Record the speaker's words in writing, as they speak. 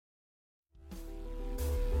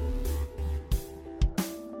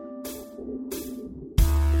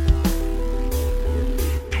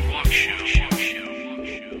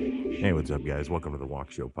Hey, what's up, guys? Welcome to the Walk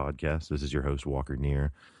Show podcast. This is your host, Walker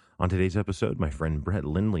Neer. On today's episode, my friend Brett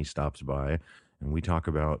Lindley stops by, and we talk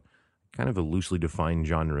about kind of a loosely defined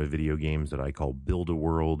genre of video games that I call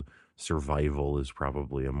Build-A-World. Survival is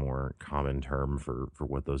probably a more common term for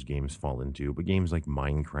what those games fall into, but games like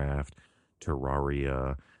Minecraft,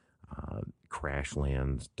 Terraria,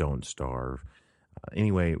 Crashlands, Don't Starve.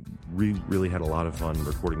 Anyway, we really had a lot of fun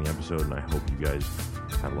recording the episode, and I hope you guys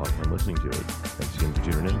had a lot of fun listening to it. Thanks again for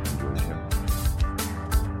tuning in. Enjoy the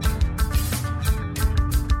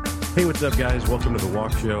show. Hey, what's up, guys? Welcome to the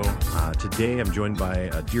Walk Show. Today, I'm joined by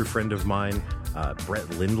a dear friend of mine, Brett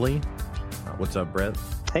Lindley. What's up, Brett?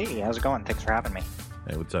 Hey, how's it going? Thanks for having me.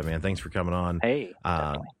 Hey, what's up, man? Thanks for coming on. Hey,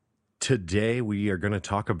 definitely. Today, we are going to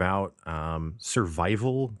talk about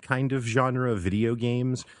survival kind of genre of video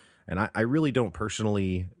games. And I really don't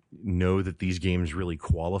personally know that these games really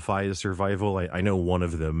qualify as survival. I know one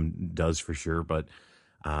of them does for sure, but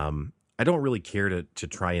I don't really care to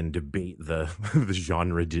try and debate the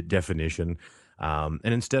genre definition. And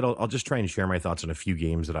instead, I'll just try and share my thoughts on a few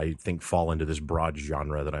games that I think fall into this broad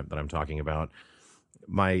genre that I'm talking about.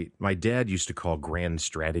 My dad used to call grand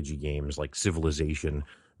strategy games like Civilization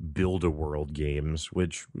Build-A-World games,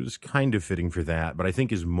 which was kind of fitting for that, but I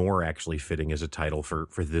think is more actually fitting as a title for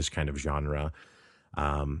this kind of genre.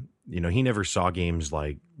 He never saw games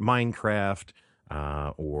like Minecraft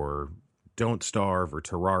or Don't Starve or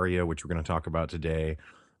Terraria, which we're going to talk about today.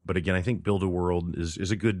 But again, I think Build-A-World is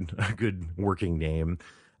a good working name.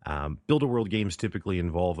 Build-A-World games typically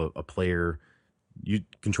involve a player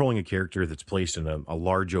controlling a character that's placed in a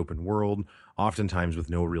large open world, oftentimes with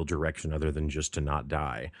no real direction other than just to not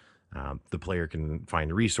die. The player can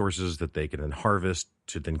find resources that they can then harvest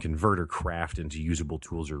to then convert or craft into usable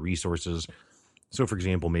tools or resources. So, for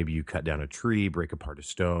example, maybe you cut down a tree, break apart a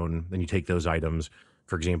stone, then you take those items,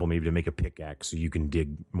 for example, maybe to make a pickaxe so you can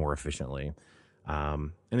dig more efficiently.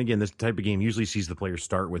 And again, this type of game usually sees the player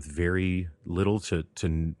start with very little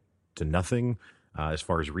to nothing. As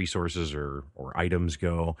far as resources or items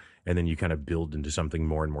go, and then you kind of build into something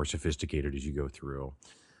more and more sophisticated as you go through.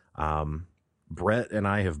 Brett and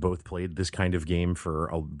I have both played this kind of game for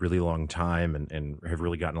a really long time and have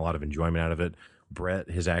really gotten a lot of enjoyment out of it. Brett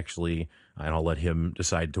has actually, and I'll let him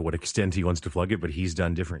decide to what extent he wants to plug it, but he's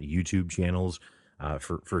done different YouTube channels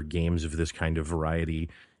for games of this kind of variety.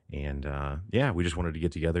 And we just wanted to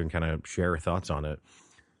get together and kind of share our thoughts on it.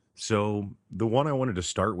 So the one I wanted to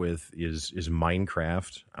start with is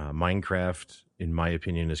Minecraft. Minecraft, in my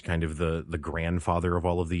opinion, is kind of the grandfather of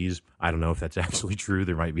all of these. I don't know if that's actually true.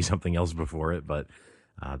 There might be something else before it, but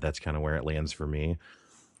that's kind of where it lands for me.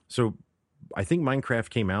 So I think Minecraft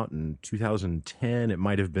came out in 2010. It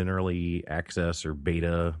might have been early access or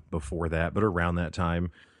beta before that, but around that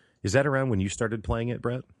time. Is that around when you started playing it,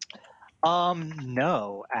 Brett?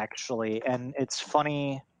 No, actually. And it's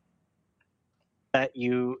funny that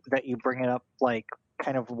you bring it up, like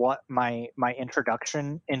kind of what my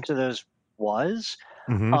introduction into those was.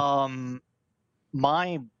 Mm-hmm.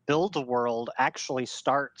 My Build-A-World actually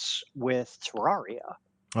starts with Terraria.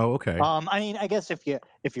 Oh, okay. I mean, I guess if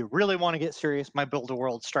you really want to get serious, my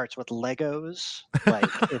Build-A-World starts with Legos, like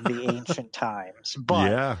in the ancient times.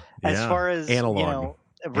 But as far as analog,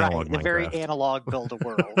 right, the Minecraft. Very analog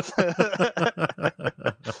Build-A-World.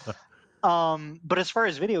 But as far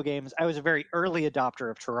as video games, I was a very early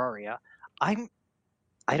adopter of Terraria. I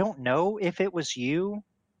don't know if it was you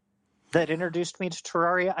that introduced me to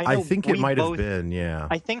Terraria. I think it might have been, yeah.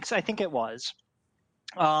 I think it was.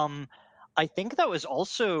 I think that was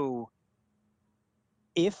also,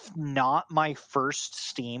 if not my first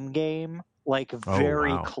Steam game, like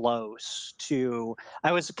very close to.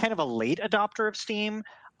 I was kind of a late adopter of Steam.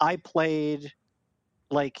 I played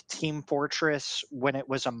like Team Fortress when it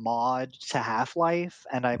was a mod to Half-Life,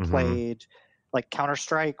 and I played like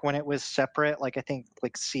Counter-Strike when it was separate. Like I think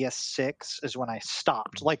like CS6 is when I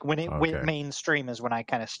stopped. Like when it went mainstream is when I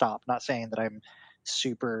kind of stopped. Not saying that I'm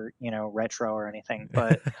super, retro or anything,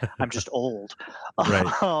 but I'm just old.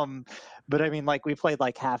 Right. But I mean, like we played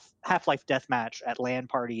like Half-Life Deathmatch at LAN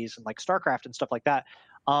parties and like StarCraft and stuff like that.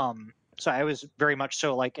 So I was very much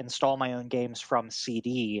so like install my own games from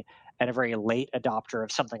CD and a very late adopter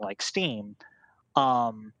of something like Steam.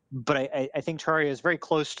 But I think Terraria is very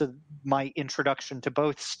close to my introduction to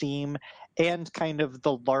both Steam and kind of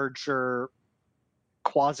the larger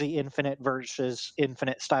quasi-infinite versus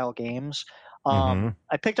infinite style games. I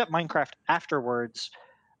picked up Minecraft afterwards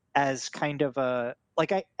as kind of a,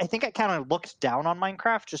 like, I think I kind of looked down on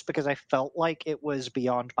Minecraft just because I felt like it was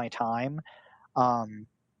beyond my time.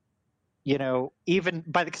 Even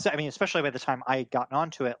by especially by the time I had gotten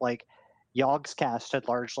onto it, like Yogscast had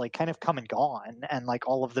largely kind of come and gone, and like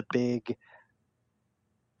all of the big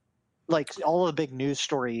news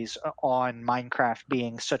stories on Minecraft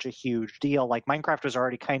being such a huge deal. Like Minecraft was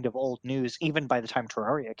already kind of old news even by the time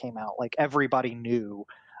Terraria came out. Like everybody knew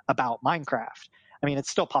about Minecraft. I mean, it's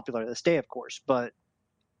still popular to this day, of course, but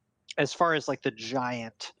as far as like the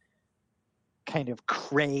giant kind of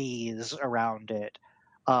craze around it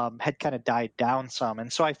had kind of died down some.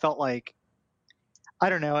 And so I felt like, I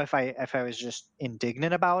don't know if I was just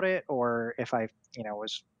indignant about it or if I,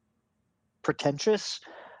 was pretentious.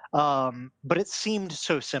 But it seemed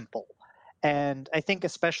so simple. And I think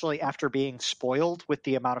especially after being spoiled with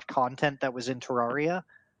the amount of content that was in Terraria,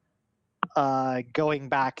 going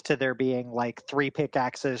back to there being like 3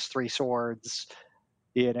 pickaxes, 3 swords,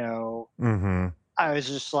 Mm-hmm. I was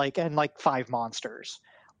just like, and like 5 monsters.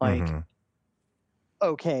 Like, Mm-hmm.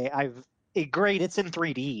 okay, great, it's in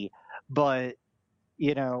 3D, but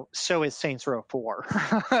so is Saints Row 4.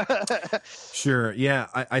 Sure. Yeah,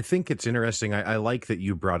 I think it's interesting. I like that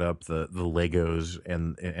you brought up the Legos,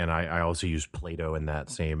 and I also use Play-Doh in that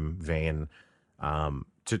same vein,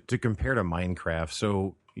 to compare to Minecraft.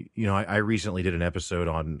 So, I recently did an episode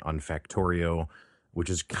on Factorio, which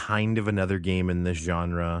is kind of another game in this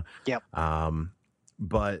genre. Yep.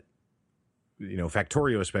 But,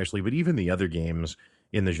 Factorio especially, but even the other games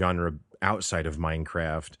in the genre outside of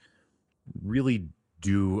Minecraft really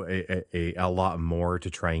do a lot more to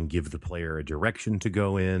try and give the player a direction to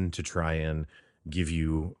go in, to try and give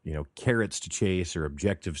you, carrots to chase or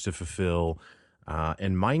objectives to fulfill.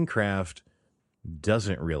 And Minecraft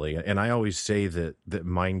doesn't really. And I always say that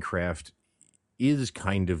Minecraft is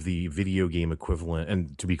kind of the video game equivalent.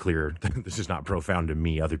 And to be clear, this is not profound to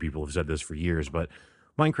me. Other people have said this for years, but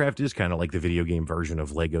Minecraft is kind of like the video game version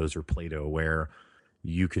of Legos or Play-Doh, where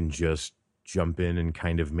you can just jump in and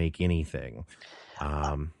kind of make anything.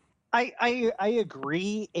 I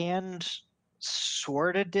agree and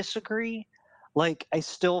sort of disagree. Like, I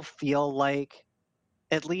still feel like,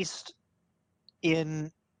 at least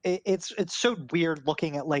it's so weird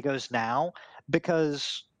looking at Legos now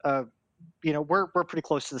because we're pretty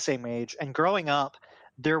close to the same age, and growing up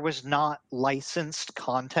there was not licensed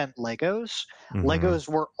content Legos. Mm-hmm. Legos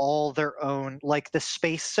were all their own. Like the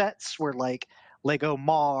space sets were like Lego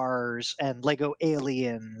Mars and Lego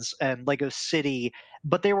Aliens and Lego City,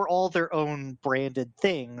 but they were all their own branded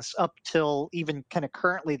things up till even kind of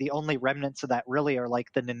currently. The only remnants of that really are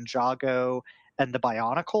like the Ninjago and the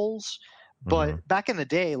Bionicles. Mm-hmm. But back in the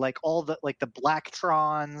day, like all the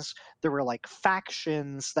Blacktron, there were like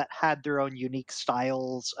factions that had their own unique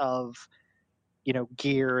styles of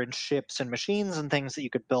gear and ships and machines and things that you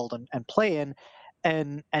could build and play in.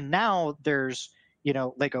 And now there's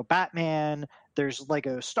Lego Batman, there's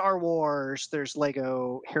Lego Star Wars, there's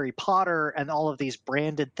Lego Harry Potter, and all of these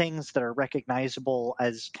branded things that are recognizable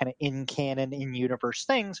as kind of in canon, in universe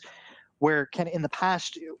things, where kind of in the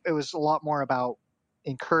past it was a lot more about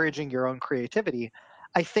encouraging your own creativity.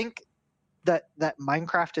 I think that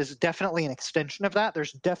Minecraft is definitely an extension of that.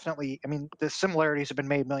 There's definitely, I mean, the similarities have been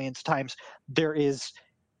made millions of times. There is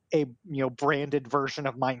a branded version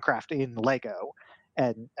of Minecraft in Lego,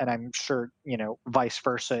 and I'm sure vice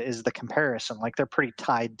versa is the comparison. Like they're pretty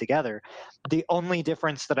tied together. The only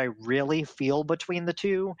difference that I really feel between the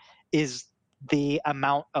two is the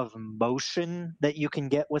amount of motion that you can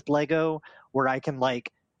get with Lego, where I can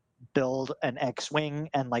like build an X-wing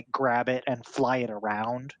and like grab it and fly it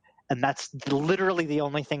around. And that's literally the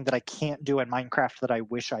only thing that I can't do in Minecraft that I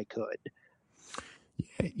wish I could.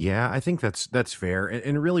 Yeah, I think that's fair.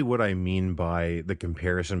 And really what I mean by the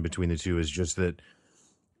comparison between the two is just that,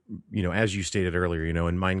 as you stated earlier, in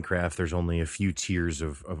Minecraft, there's only a few tiers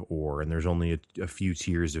of ore, and there's only a few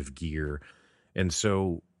tiers of gear. And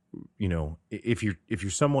so, if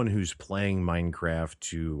you're someone who's playing Minecraft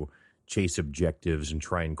to chase objectives and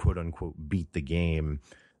try and quote unquote beat the game,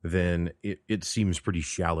 then it seems pretty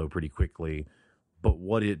shallow pretty quickly. But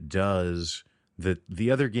what it does that the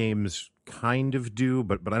other games kind of do,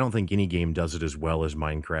 but I don't think any game does it as well as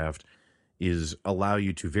Minecraft, is allow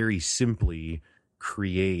you to very simply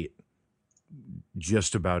create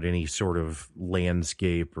just about any sort of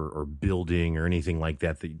landscape or building or anything like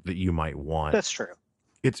that you might want. That's true.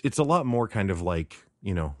 It's a lot more kind of like,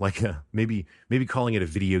 like maybe calling it a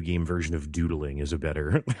video game version of doodling is a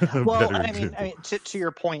better. Well, better I mean, to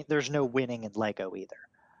your point, there's no winning in Lego either.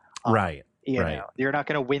 Right. You're not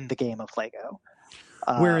going to win the game of Lego.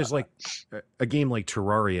 Whereas like a game like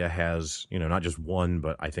Terraria has, not just one,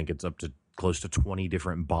 but I think it's up to close to 20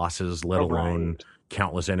 different bosses, let alone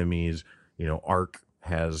countless enemies. Ark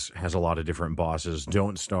has a lot of different bosses.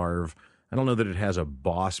 Don't Starve I don't know that it has a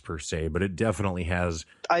boss per se, but it definitely has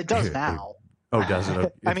It does a now. oh, does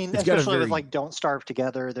it? I mean, It's got a especially with very like Don't Starve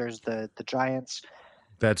Together, there's the giants.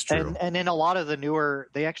 that's true. And in a lot of the newer,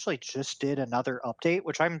 they actually just did another update,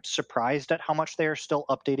 which I'm surprised at how much they are still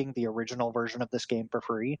updating the original version of this game for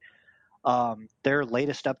free. Their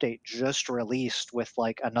latest update just released with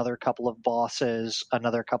like another couple of bosses,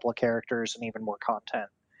 another couple of characters, and even more content.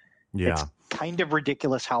 It's Yeah. kind of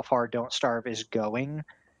ridiculous how far Don't Starve is going,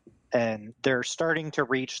 and they're starting to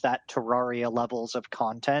reach that Terraria levels of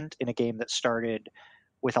content in a game that started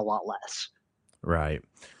with a lot less. Right.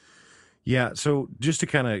 Yeah, so just to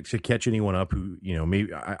kind of to catch anyone up who,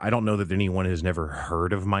 maybe I don't know that anyone has never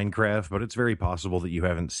heard of Minecraft, but it's very possible that you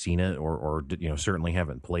haven't seen it or certainly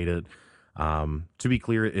haven't played it. To be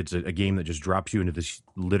clear, it's a game that just drops you into this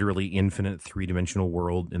literally infinite three-dimensional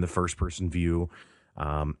world in the first-person view.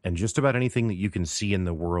 And just about anything that you can see in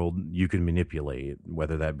the world, you can manipulate,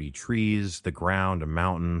 whether that be trees, the ground, a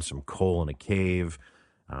mountain, some coal in a cave,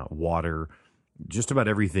 water. Just about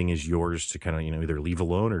everything is yours to kind of either leave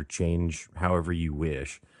alone or change however you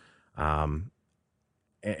wish. And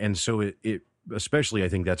so it especially, I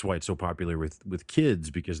think that's why it's so popular with kids,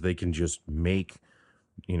 because they can just make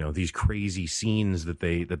these crazy scenes that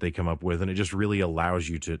they come up with, and it just really allows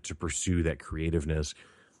you to pursue that creativeness.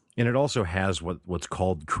 And it also has what's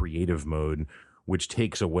called creative mode, which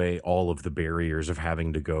takes away all of the barriers of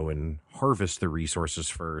having to go and harvest the resources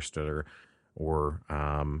first or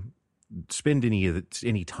spend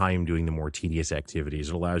any time doing the more tedious activities.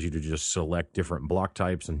 It allows you to just select different block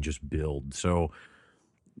types and just build. So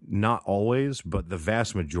not always, but the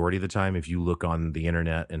vast majority of the time, if you look on the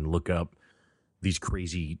internet and look up these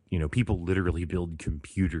crazy, people literally build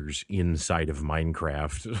computers inside of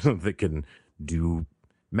Minecraft that can do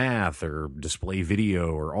math or display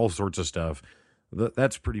video or all sorts of stuff.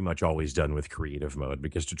 That's pretty much always done with creative mode,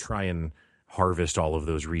 because to try and harvest all of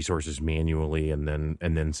those resources manually and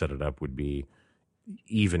then set it up would be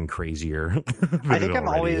even crazier I than it think I'm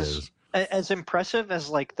already always is. as impressive as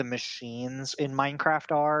like the machines in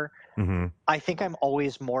Minecraft are. Mm-hmm. I think I'm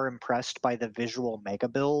always more impressed by the visual mega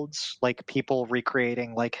builds, like people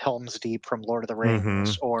recreating like Helm's Deep from Lord of the Mm-hmm.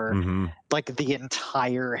 Rings, or Mm-hmm. like the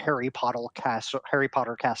entire Harry Potter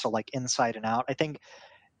castle, like inside and out. I think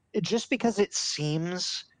just because it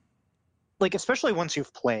seems like, especially once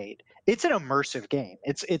you've played, it's an immersive game.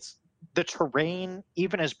 It's the terrain,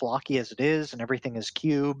 even as blocky as it is, and everything is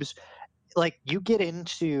cubes. Like you get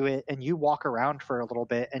into it and you walk around for a little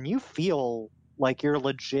bit, and you feel like you're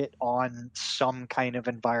legit on some kind of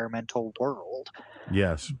environmental world.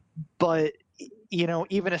 Yes. But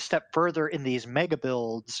even a step further in these mega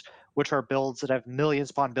builds, which are builds that have millions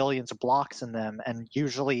upon billions of blocks in them, and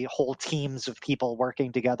usually whole teams of people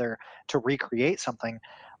working together to recreate something,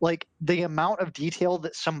 like the amount of detail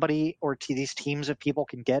that somebody or these teams of people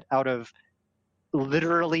can get out of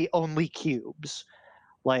literally only cubes.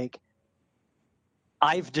 Like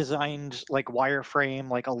I've designed like wireframe,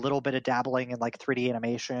 like a little bit of dabbling in like 3D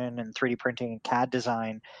animation and 3D printing and CAD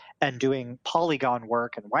design, and doing polygon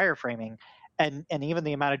work and wireframing, and even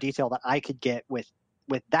the amount of detail that I could get with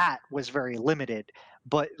that was very limited.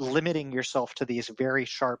 But limiting yourself to these very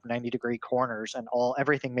sharp 90-degree corners and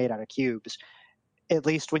everything made out of cubes, at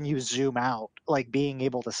least when you zoom out, like being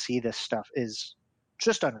able to see this stuff is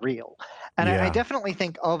just unreal. And I Yeah. definitely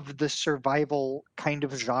think of the survival kind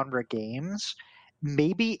of genre games,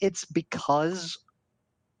 maybe it's because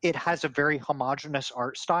it has a very homogenous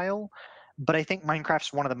art style, but I think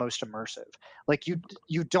Minecraft's one of the most immersive. Like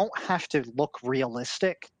you don't have to look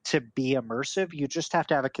realistic to be immersive. You just have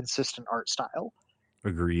to have a consistent art style.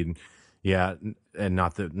 Agreed. Yeah, and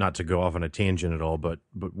not to go off on a tangent at all, but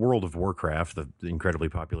World of Warcraft, the incredibly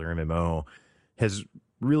popular MMO, has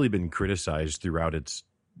really been criticized throughout its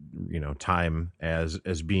time as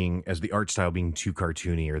being as the art style being too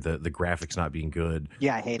cartoony or the graphics not being good.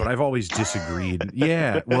 Yeah, I hate But it. I've always disagreed.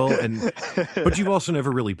 Yeah, well, but you've also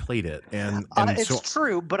never really played it, and It's so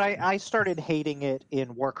true, but I started hating it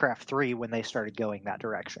in Warcraft 3 when they started going that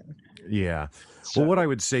direction. yeah. Well, what I So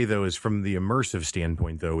would say though is from the immersive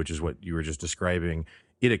standpoint, though, which is what you were just describing,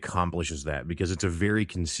 it accomplishes that because it's a very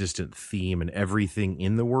consistent theme and everything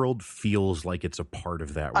in the world feels like it's a part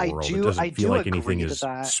of that world. It I doesn't feel do like anything agree to is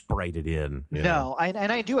that. sprited in. No,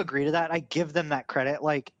 and I do agree to that. I give them that credit.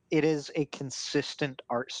 Like it is a consistent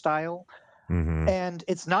art style, Hmm. and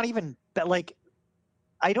it's not even like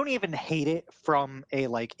I don't even hate it from a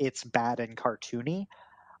like it's bad and cartoony.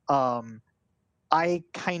 Um, I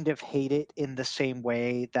kind of hate it in the same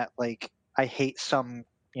way that like I hate some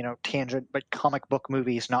tangent, but comic book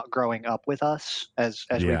movies not growing up with us as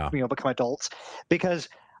we Yeah. become adults, because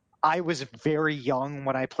I was very young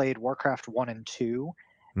when I played Warcraft 1 and 2,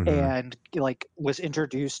 Hmm. and like was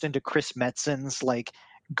introduced into Chris Metzen's like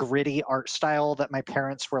gritty art style that my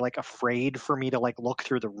parents were like afraid for me to like look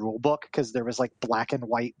through the rule book because there was like black and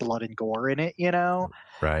white blood and gore in it, you know?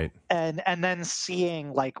 Right. And then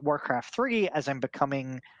seeing like Warcraft 3 as I'm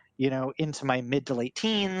becoming, into my mid to late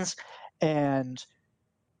teens, and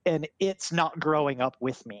it's not growing up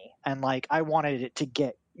with me, and like I wanted it to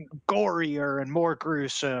get gorier and more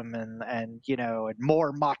gruesome, and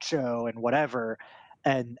more macho and whatever,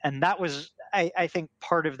 and that was, I think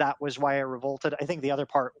part of that was why I revolted. I think the other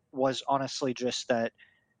part was honestly just that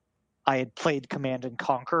I had played Command and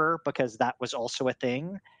Conquer because that was also a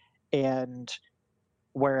thing, and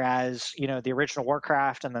whereas the original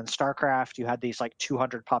Warcraft and then StarCraft, you had these like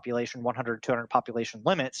 200 population, 100, 200 population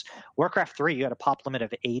limits. Warcraft 3, you had a pop limit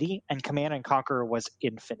of 80, and Command and Conquer was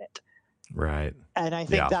infinite. Right. And I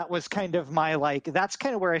think Yeah. that was kind of my like, that's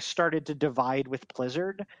kind of where I started to divide with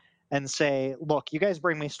Blizzard and say, look, you guys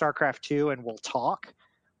bring me StarCraft 2 and we'll talk.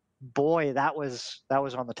 Boy, that was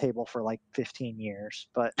on the table for like 15 years,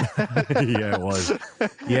 but Yeah, it was.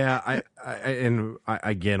 Yeah,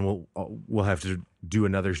 again, we'll have to do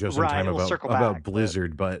another show sometime right, we'll circle about back, but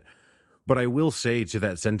Blizzard, but I will say to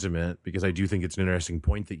that sentiment, because I do think it's an interesting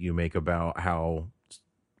point that you make about how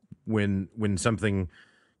when something,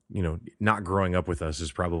 not growing up with us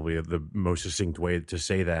is probably the most succinct way to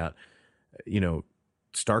say that. you know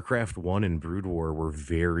StarCraft 1 and Brood War were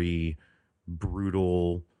very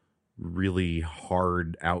brutal, really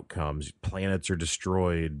hard outcomes. Planets are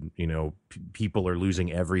destroyed, people are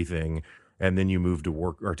losing everything. And then you move to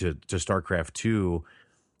to StarCraft 2,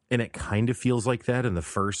 and it kind of feels like that in the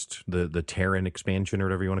first, the Terran expansion, or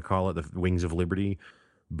whatever you want to call it, the Wings of Liberty.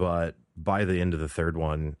 But by the end of the third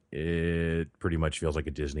one, it pretty much feels like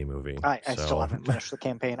a Disney movie. I still So haven't finished the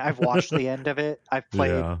campaign. I've watched the end of it. I've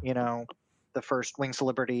played, yeah, the first Wings of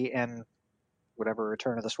Liberty and whatever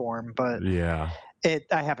Return of the Swarm, but yeah,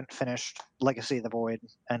 I haven't finished Legacy of the Void,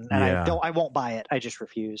 and yeah, I won't buy it. I just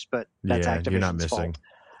refuse. But that's yeah. You're not Activision's fault. missing.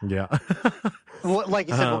 Yeah. Well, like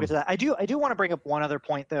I said, we'll get um, to that. I do want to bring up one other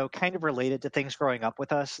point though, kind of related to things growing up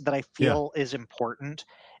with us that I yeah, feel is important,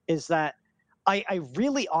 is that I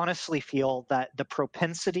really honestly feel that the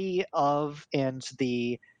propensity of and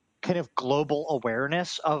the kind of global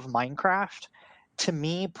awareness of Minecraft to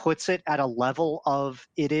me puts it at a level of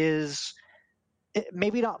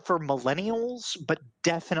maybe not for millennials, but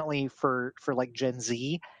definitely for like Gen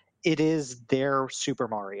Z, it is their Super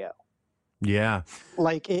Mario. yeah.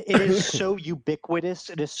 Like it is so ubiquitous,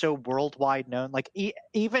 it is so worldwide known. Like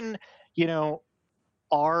even you know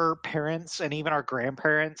our parents and even our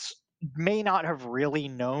grandparents may not have really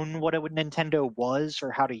known what a Nintendo was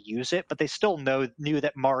or how to use it, but they still knew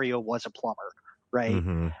that Mario was a plumber, right?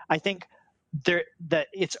 Hmm. I think that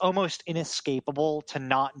it's almost inescapable to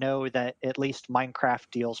not know that at least Minecraft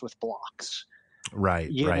deals with blocks. Right,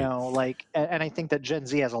 right. Like, and I think that Gen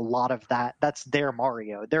Z has a lot of that. That's their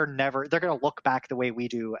Mario. They're going to look back the way we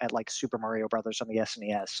do at like Super Mario Brothers on the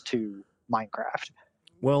SNES to Minecraft.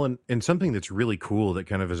 Well, and something that's really cool that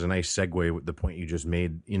kind of is a nice segue with the point you just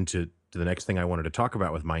made into the next thing I wanted to talk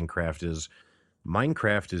about with Minecraft is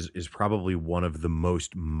Minecraft is probably one of the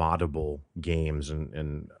most moddable games,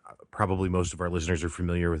 and probably most of our listeners are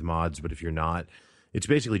familiar with mods, but if you're not, it's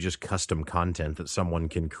basically just custom content that someone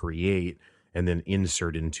can create and then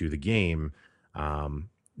insert into the game.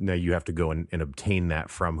 Now you have to go and obtain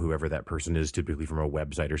that from whoever that person is, typically from a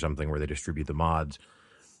website or something where they distribute the mods.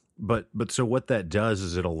 But so what that does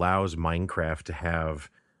is it allows Minecraft to have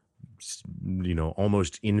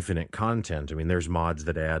almost infinite content. I mean, there's mods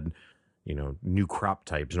that add new crop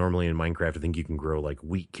types. Normally in Minecraft, I think you can grow like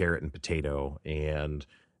wheat, carrot, and potato, and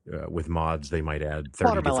with mods they might add 30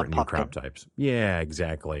 Watermelon different new crop pumpkin. Yeah, yeah,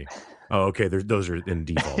 exactly. Oh, okay, those are in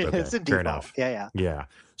default. Okay, It's in fair default. enough. Yeah, yeah. Yeah,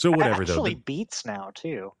 so whatever though. Actually beats now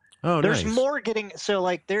too. Oh, There's nice. more getting, so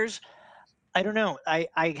like there's, I don't know.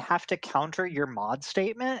 I have to counter your mod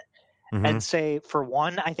statement Hmm. and say, for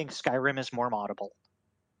one, I think Skyrim is more moddable.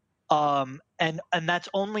 And that's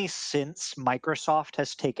only since Microsoft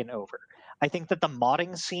has taken over. I think that the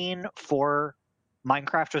modding scene for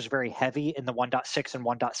Minecraft was very heavy in the 1.6 and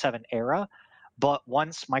 1.7 era, but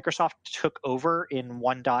once Microsoft took over in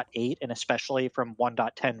 1.8 and especially from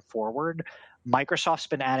 1.10 forward, Microsoft's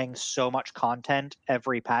been adding so much content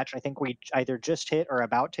every patch. I think we either just hit or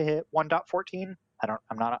about to hit 1.14.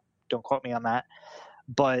 Don't quote me on that,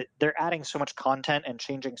 but they're adding so much content and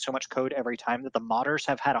changing so much code every time that the modders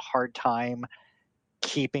have had a hard time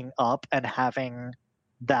keeping up and having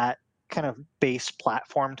that kind of base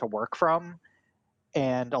platform to work from.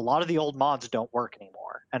 And a lot of the old mods don't work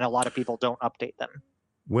anymore, and a lot of people don't update them.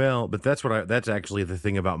 Well, but that's actually the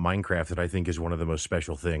thing about Minecraft that I think is one of the most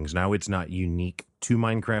special things. Now it's not unique to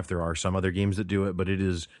Minecraft. There are some other games that do it, but it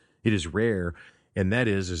is rare. And that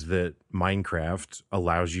is that Minecraft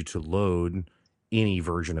allows you to load any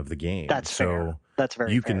version of the game. That's fair. So That's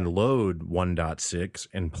very you fair. can load 1.6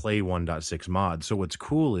 and play 1.6 mod. So what's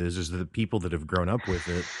cool is that the people that have grown up with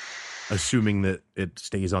it, assuming that it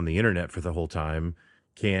stays on the internet for the whole time,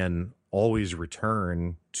 can always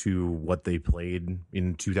return to what they played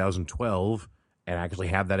in 2012 and actually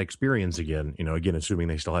have that experience again. Again, assuming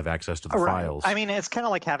they still have access to the Right. I files. mean, it's kind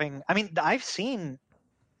of like having. I mean, I've seen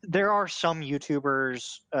there are some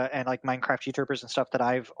YouTubers and like Minecraft YouTubers and stuff that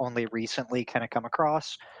I've only recently kind of come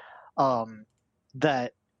across um,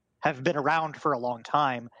 that have been around for a long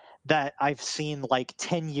time that I've seen like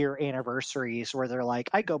 10-year anniversaries where they're like,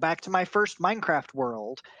 I go back to my first Minecraft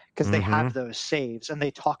world because they Mm-hmm. have those saves and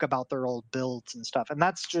they talk about their old builds and stuff. And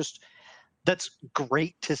that's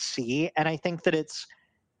great to see. And I think that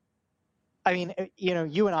I mean,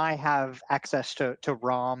 you and I have access to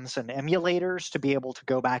ROMs and emulators to be able to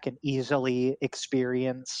go back and easily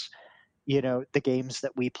experience, the games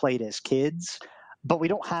that we played as kids. But we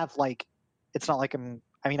don't have like, it's not like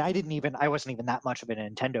I mean, I wasn't even that much of a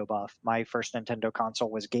Nintendo buff. My first Nintendo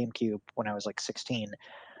console was GameCube when I was like 16.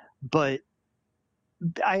 But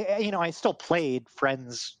I still played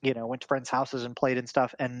friends, went to friends' houses and played and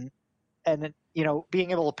stuff. And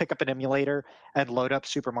being able to pick up an emulator and load up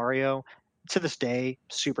Super Mario to this day,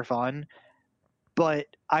 super fun. But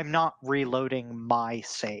I'm not reloading my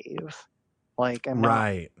save. Like I'm not.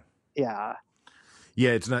 Right. Yeah.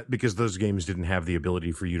 Yeah, it's not because those games didn't have the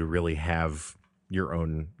ability for you to really have your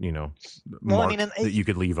own, Well, I mean, mark that you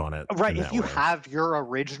could leave on it right. in If that you way. have your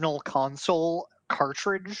original console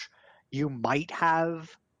cartridge, you might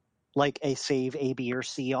have like a save A, B, or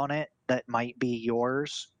C on it that might be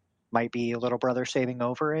yours. Might be a little brother saving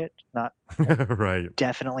over it. Not Right.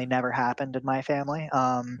 definitely never happened in my family.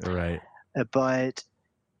 Right. But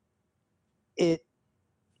it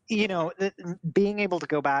being able to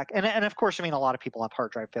go back and of course, I mean, a lot of people have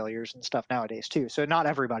hard drive failures and stuff nowadays too, so not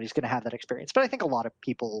everybody's going to have that experience, but I think a lot of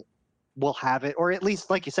people will have it, or at least,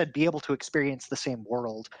 like you said, be able to experience the same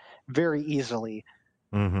world very easily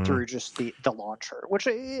Mm-hmm. through just the launcher, which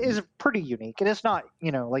is pretty unique. It is not,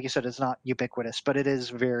 like you said, it's not ubiquitous, but it is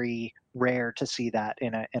very rare to see that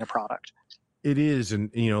in a product. It is,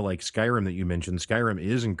 and like Skyrim that you mentioned, Skyrim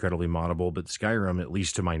is incredibly moddable, but Skyrim, at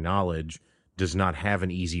least to my knowledge, does not have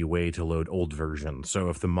an easy way to load old versions. So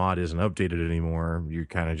if the mod isn't updated anymore, you're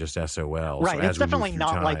kind of just SOL. So Right. It's as we move definitely through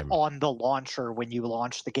not like time, on the launcher when you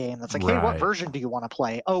launch the game. That's like, hey, what right, version do you want to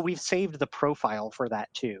play? Oh, we've saved the profile for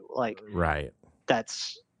that too. Like right.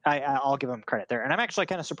 that's I'll give them credit there. And I'm actually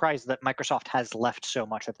kind of surprised that Microsoft has left so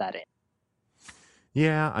much of that in.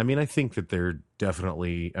 Yeah, I mean, I think that they're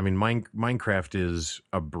definitely. I mean, Minecraft is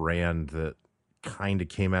a brand that kind of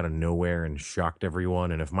came out of nowhere and shocked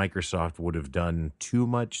everyone. And if Microsoft would have done too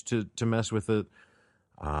much to mess with it,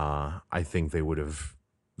 I think they would have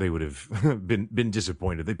been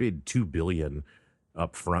disappointed. They paid $2 billion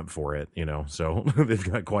up front for it, so they've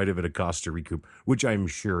got quite a bit of cost to recoup, which I'm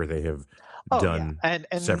sure they have Oh yeah. done And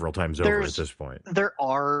several times over at there's this point. there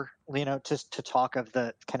are, just to talk of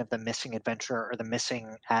the kind of the missing adventure or the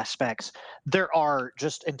missing aspects, there are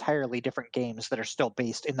just entirely different games that are still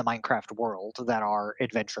based in the Minecraft world that are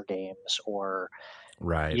adventure games, or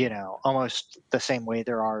Right. almost the same way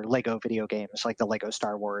there are Lego video games like the Lego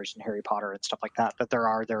Star Wars and Harry Potter and stuff like that, but there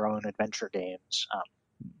are their own adventure games.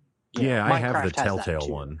 Yeah, I have the Minecraft has that Telltale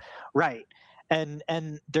too, one. right? And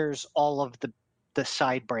there's all of the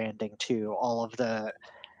side branding too, all of the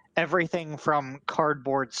everything from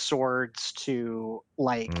cardboard swords to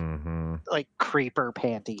Mm-hmm. like creeper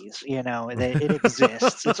panties. It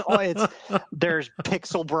exists. It's there's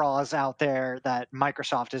pixel bras out there that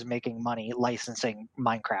Microsoft is making money licensing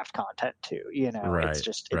Minecraft content to. It's Right.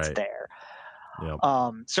 just it's Right. there. Yep.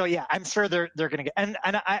 So yeah, I'm sure they're gonna get, and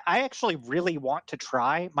I actually really want to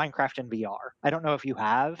try Minecraft in VR. I don't know if you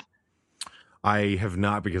have. I have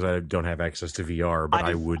not because I don't have access to VR, but I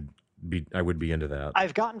I've would be into that.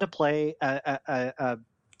 I've gotten to play a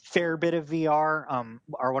fair bit of VR.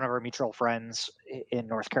 One of our mutual friends in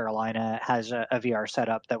North Carolina has a VR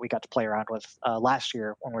setup that we got to play around with last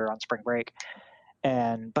year when we were on spring break.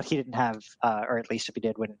 But he didn't have, or at least if he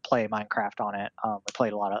did, wouldn't play Minecraft on it. We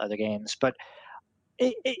played a lot of other games, but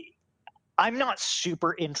it, it, I'm not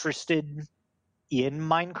super interested in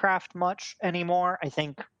Minecraft much anymore. I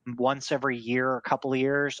think once every year or a couple of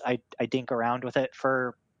years, I dink around with it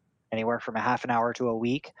for anywhere from a half an hour to a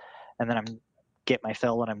week, and then I'm get my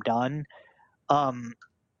fill and I'm done. Um,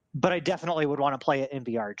 but I definitely would want to play it in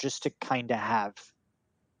VR just to kind of have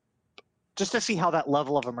just to see how that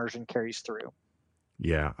level of immersion carries through.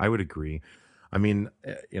 Yeah, I would agree. I mean,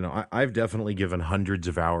 I've definitely given hundreds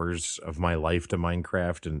of hours of my life to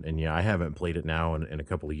Minecraft, and yeah, I haven't played it now in a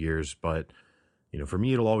couple of years, but for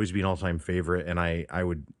me, it'll always be an all-time favorite, and I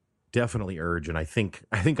would definitely urge, and I think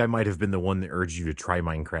I might have been the one that urged you to try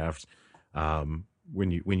Minecraft.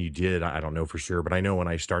 When you did, I don't know for sure, but I know when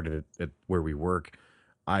I started at where we work,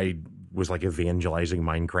 I was like evangelizing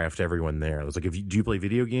Minecraft to everyone there. I was like, do you play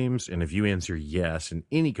video games? And if you answer yes in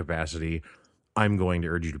any capacity, I'm going to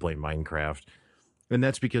urge you to play Minecraft. And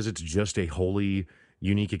that's because it's just a wholly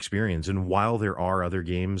unique experience. And while there are other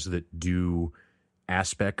games that do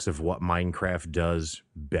aspects of what Minecraft does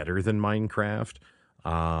better than Minecraft,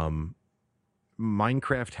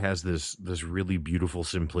 Minecraft has this really beautiful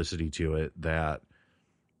simplicity to it that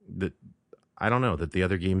I don't know, that the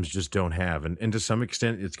other games just don't have. And to some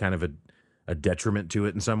extent, it's kind of a detriment to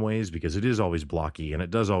it in some ways, because it is always blocky and it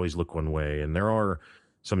does always look one way. And there are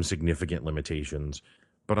some significant limitations.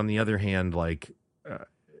 But on the other hand, like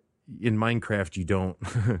in Minecraft, you don't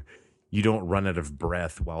you don't run out of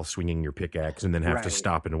breath while swinging your pickaxe and then have to Right.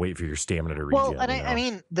 stop and wait for your stamina to Well, regen. and I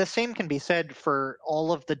mean, the same can be said for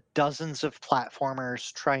all of the dozens of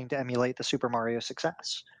platformers trying to emulate the Super Mario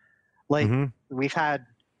success. Like, Hmm. we've had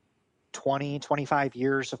 20, 25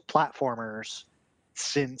 years of platformers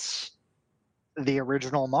since the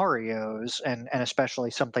original Marios, and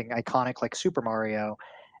especially something iconic like Super Mario.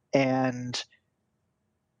 And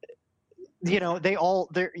they all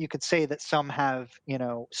there, you could say that some have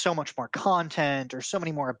so much more content or so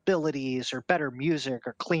many more abilities or better music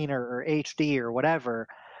or cleaner or HD or whatever,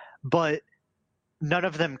 but none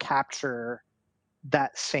of them capture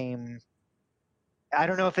that same. I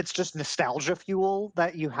don't know if it's just nostalgia fuel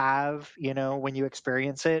that you have when you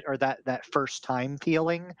experience it, or that first time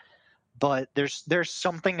feeling, but there's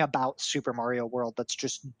something about Super Mario World that's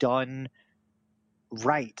just done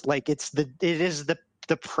right. Like it is the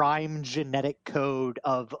prime genetic code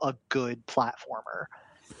of a good platformer.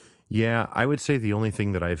 Yeah, I would say the only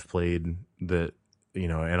thing that I've played that,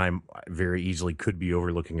 and I'm very easily could be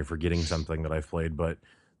overlooking or forgetting something that I've played, but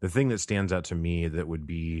the thing that stands out to me that would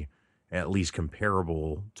be at least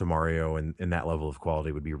comparable to Mario in that level of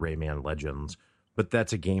quality would be Rayman Legends. But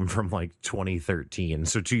that's a game from like 2013.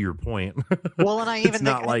 So to your point, Well, and I it's even think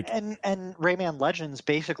not like, and Rayman Legends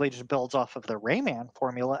basically just builds off of the Rayman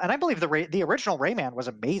formula, and I believe the original Rayman was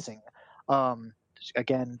amazing. Um,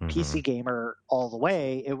 Again, PC Mhm. gamer all the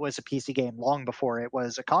way. It was a PC game long before it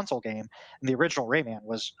was a console game, and the original Rayman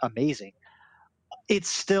was amazing. It's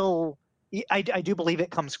still, I do believe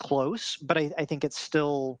it comes close, but I think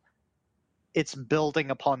it's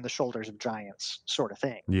building upon the shoulders of giants, sort of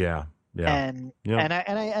thing. Yeah, yeah, and yeah, and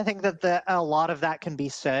I think that a lot of that can be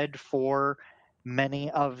said for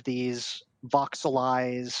many of these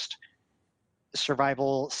voxelized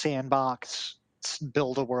survival sandbox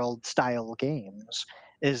build a world style games,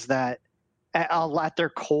 is that at their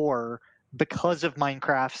core, because of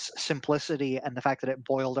Minecraft's simplicity and the fact that it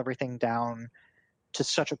boiled everything down to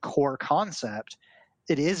such a core concept,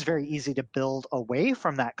 it is very easy to build away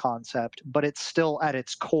from that concept, but it's still at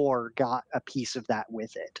its core got a piece of that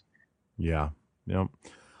with it. yeah, yeah.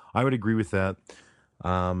 I would agree with that.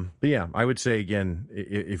 But yeah, I would say again,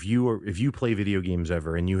 if you play video games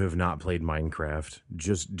ever and you have not played Minecraft,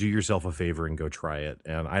 just do yourself a favor and go try it.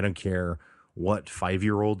 And I don't care what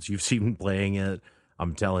 5-year-olds you've seen playing it.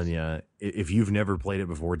 I'm telling you, if you've never played it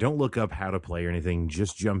before, don't look up how to play or anything.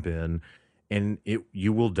 Just jump in, and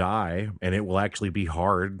you will die, and it will actually be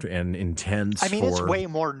hard and intense I mean, it's for way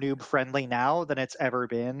more noob friendly now than it's ever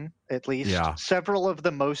been, at least. yeah. Several of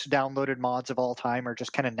the most downloaded mods of all time are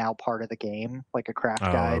just kind of now part of the game, like a craft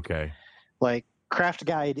Oh, guide. okay, Like, craft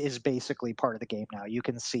guide is basically part of the game now. You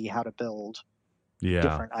can see how to build yeah.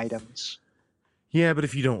 different items. Yeah, but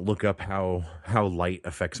if you don't look up how light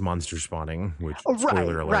affects monster spawning, which Oh,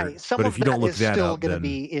 spoiler right, alert, right. Some but if of you don't that look is that still up, going to then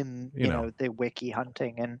be in, you know, the wiki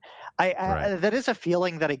hunting. And right? that is a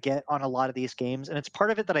feeling that I get on a lot of these games. And it's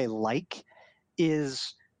part of it that I like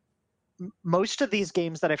is most of these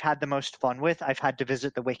games that I've had the most fun with, I've had to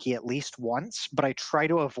visit the wiki at least once, but I try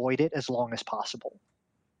to avoid it as long as possible.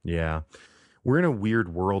 Yeah, we're in a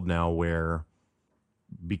weird world now where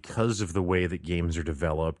because of the way that games are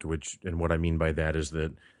developed, which and what I mean by that is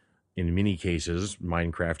that in many cases,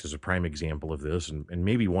 Minecraft is a prime example of this, and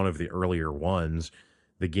maybe one of the earlier ones.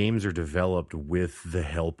 The games are developed with the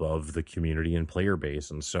help of the community and player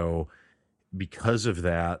base, and so because of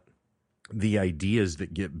that, the ideas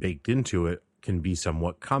that get baked into it can be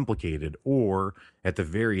somewhat complicated or at the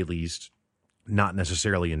very least not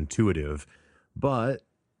necessarily intuitive, but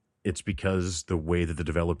it's because the way that the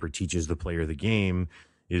developer teaches the player the game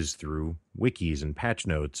is through wikis and patch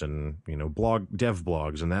notes and, dev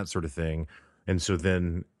blogs and that sort of thing. And so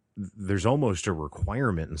then there's almost a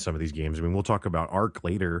requirement in some of these games. I mean, we'll talk about Ark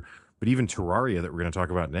later, but even Terraria that we're going to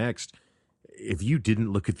talk about next, if you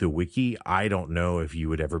didn't look at the wiki, I don't know if you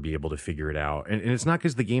would ever be able to figure it out. And it's not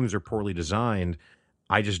because the games are poorly designed.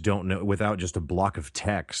 I just don't know. Without just a block of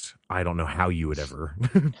text, I don't know how you would ever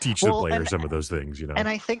teach the player some of those things. And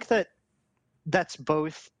I think that's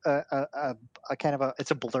both a kind of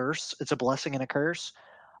it's a blessing and a curse.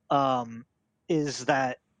 Is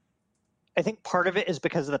that I think part of it is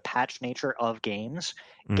because of the patch nature of games.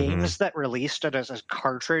 Mm-hmm. Games that released it as a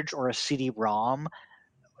cartridge or a CD-ROM,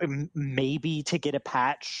 maybe to get a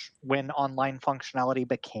patch when online functionality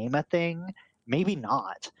became a thing, maybe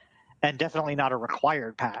not, and definitely not a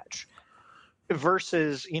required patch.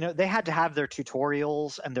 Versus, they had to have their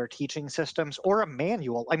tutorials and their teaching systems or a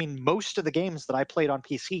manual. I mean, most of the games that I played on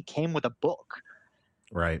PC came with a book.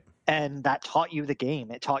 Right. And that taught you the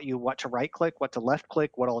game. It taught you what to right click, what to left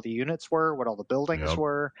click, what all the units were, what all the buildings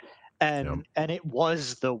were. And it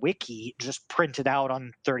was the wiki just printed out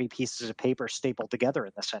on 30 pieces of paper stapled together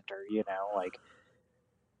in the center,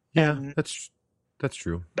 Yeah, that's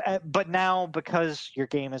true. But now, because your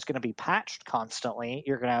game is going to be patched constantly,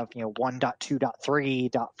 you're going to have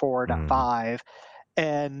 1.2.3, 1.4.5,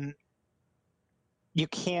 and you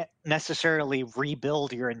can't necessarily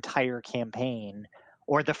rebuild your entire campaign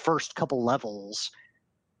or the first couple levels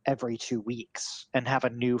every 2 weeks and have a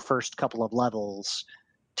new first couple of levels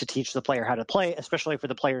to teach the player how to play, especially for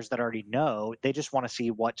the players that already know. They just want to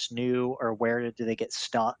see what's new or where do they get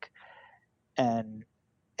stuck. And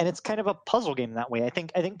it's kind of a puzzle game that way. I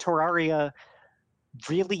think Terraria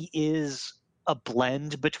really is a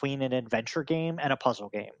blend between an adventure game and a puzzle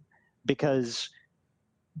game, because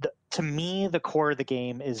to me, the core of the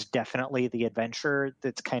game is definitely the adventure.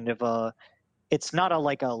 That's kind of it's not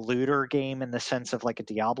like a looter game in the sense of like a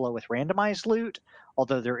Diablo with randomized loot,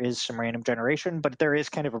 although there is some random generation, but there is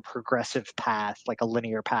kind of a progressive path, like a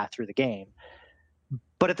linear path through the game.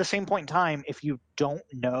 But at the same point in time, if you don't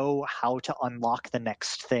know how to unlock the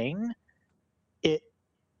next thing,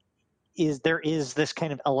 there is this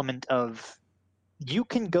kind of element of you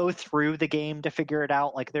can go through the game to figure it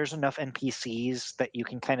out. Like, there's enough NPCs that you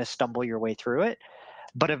can kind of stumble your way through it.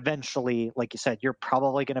 But eventually, like you said, you're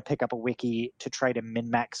probably going to pick up a wiki to try to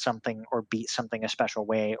min-max something or beat something a special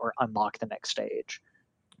way or unlock the next stage.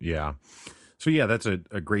 Yeah. So, yeah, that's a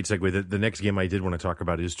great segue. The next game I did want to talk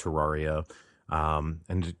about is Terraria.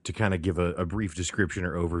 And to kind of give a brief description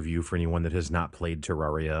or overview for anyone that has not played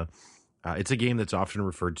Terraria, it's a game that's often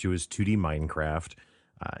referred to as 2D Minecraft.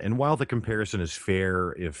 And while the comparison is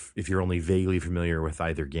fair, if you're only vaguely familiar with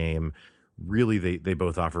either game, really they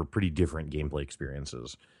both offer pretty different gameplay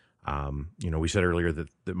experiences. We said earlier that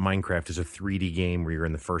Minecraft is a 3D game where you're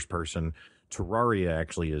in the first person. Terraria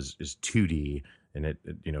actually is 2D, and it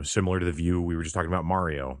similar to the view we were just talking about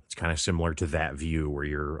Mario. It's kind of similar to that view where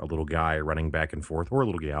you're a little guy running back and forth, or a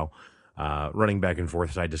little gal running back and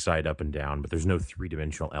forth, side to side, up and down, but there's no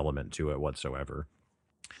three-dimensional element to it whatsoever.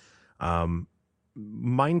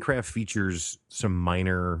 Minecraft features some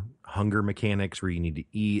minor hunger mechanics where you need to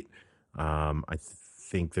eat. I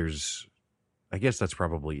think I guess that's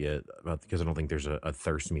probably it, because I don't think there's a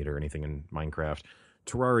thirst meter or anything in Minecraft.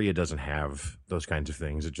 Terraria doesn't have those kinds of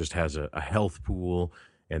things. It just has a health pool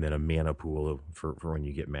and then a mana pool for when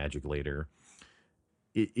you get magic later.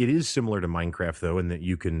 It is similar to Minecraft, though, in that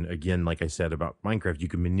you can, again, like I said about Minecraft, you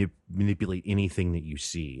can manipulate anything that you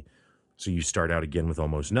see. So you start out again with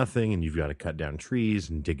almost nothing, and you've got to cut down trees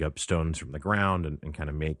and dig up stones from the ground and kind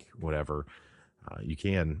of make whatever you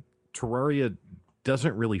can. Terraria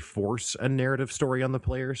doesn't really force a narrative story on the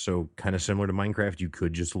player, so kind of similar to Minecraft, you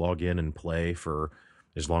could just log in and play for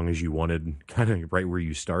as long as you wanted, kind of right where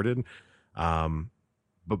you started.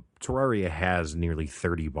 But Terraria has nearly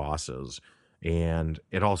 30 bosses, and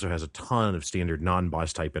it also has a ton of standard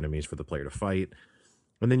non-boss type enemies for the player to fight.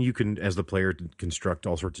 And then you can, as the player, construct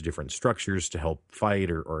all sorts of different structures to help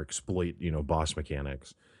fight or exploit, boss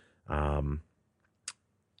mechanics. Terraria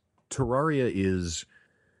is,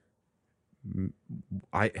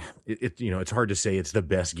 it's hard to say it's the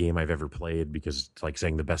best game I've ever played, because it's like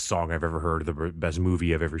saying the best song I've ever heard, the best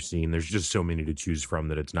movie I've ever seen. There's just so many to choose from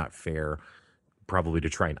that it's not fair probably to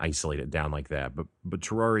try and isolate it down like that. But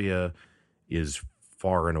Terraria is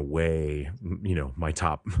far and away, my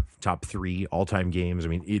top 3 all-time games. I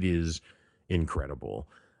mean, it is incredible.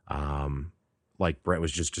 Like Brett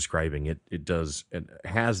was just describing, it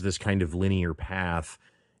has this kind of linear path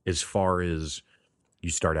as far as you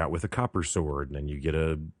start out with a copper sword, and then you get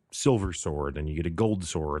a silver sword, and you get a gold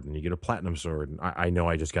sword, and you get a platinum sword. And I know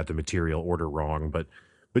I just got the material order wrong, but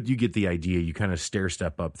But you get the idea. You kind of stair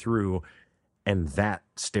step up through, and that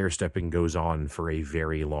stair stepping goes on for a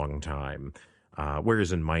very long time.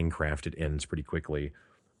 Whereas in Minecraft, it ends pretty quickly.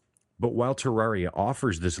 But while Terraria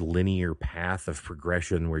offers this linear path of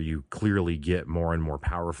progression where you clearly get more and more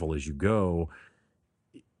powerful as you go,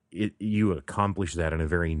 you accomplish that in a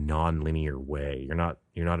very non-linear way. You're not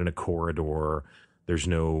in a corridor. There's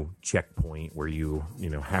no checkpoint where you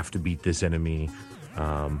have to beat this enemy.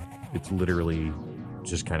 It's literally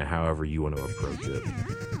just kind of however you want to approach it.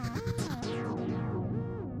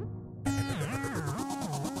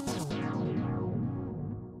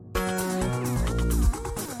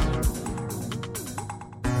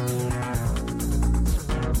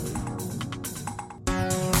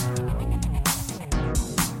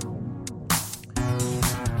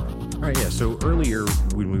 All right, yeah. So earlier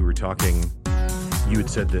when we were talking, you had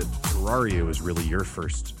said that Terraria was really your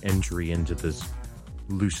first entry into this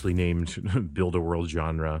loosely named build-a-world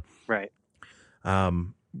genre. Right.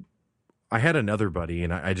 I had another buddy,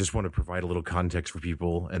 and I just want to provide a little context for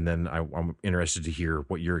people, and then I'm interested to hear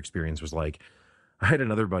what your experience was like. I had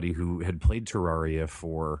another buddy who had played Terraria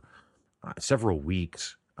for several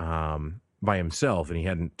weeks by himself, and he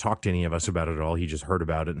hadn't talked to any of us about it at all. He just heard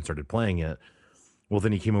about it and started playing it. Well,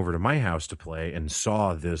 then he came over to my house to play and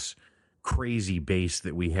saw this crazy base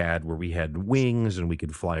that we had where we had wings and we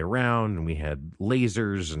could fly around and we had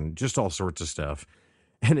lasers and just all sorts of stuff.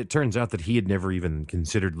 And it turns out that he had never even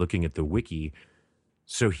considered looking at the wiki.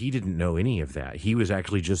 So he didn't know any of that. He was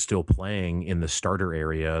actually just still playing in the starter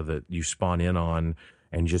area that you spawn in on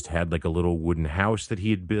and just had like a little wooden house that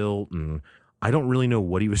he had built. And I don't really know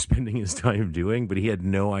what he was spending his time doing, but he had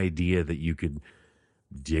no idea that you could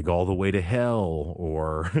dig all the way to hell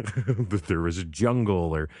or that there was a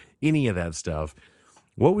jungle or any of that stuff.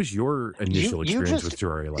 What was your initial experience with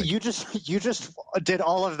Terraria like? You just did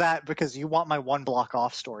all of that because you want my one block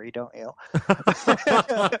off story, don't you?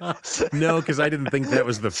 No, because I didn't think that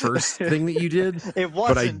was the first thing that you did. It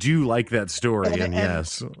wasn't. But I do like that story, and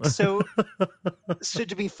yes. So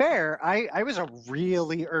to be fair, I was a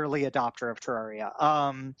really early adopter of Terraria.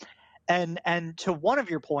 And to one of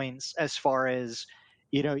your points, as far as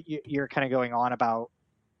you're kind of going on about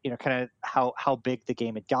kind of how big the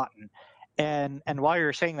game had gotten. And while you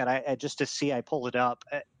were saying that, I just to see, I pulled it up.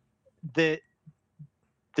 The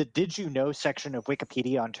Did You Know section of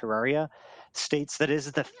Wikipedia on Terraria states that it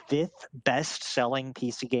is the 5th best-selling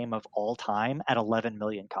PC game of all time at 11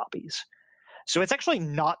 million copies. So it's actually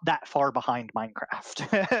not that far behind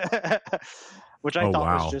Minecraft, which I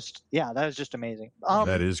thought was just that was just amazing.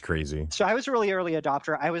 That is crazy. So I was a really early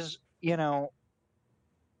adopter. I was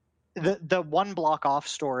the one block off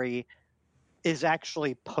story is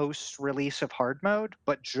actually post-release of hard mode,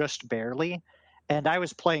 but just barely. And I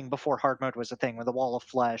was playing before hard mode was a thing, when the Wall of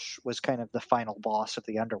Flesh was kind of the final boss of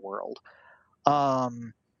the underworld.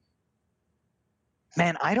 Man,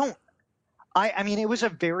 I mean, it was a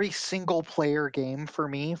very single-player game for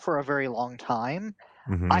me for a very long time.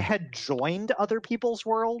 Mm-hmm. I had joined other people's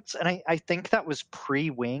worlds, and I think that was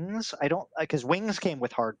pre-Wings. Because Wings came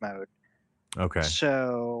with hard mode. Okay.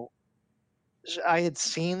 So I had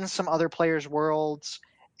seen some other players' worlds,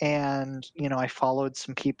 and I followed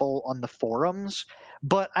some people on the forums,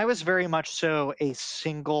 but I was very much so a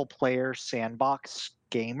single player sandbox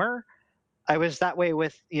gamer. I was that way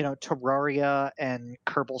with Terraria and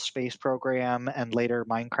Kerbal Space Program and later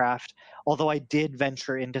Minecraft, although I did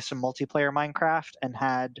venture into some multiplayer Minecraft and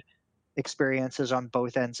had experiences on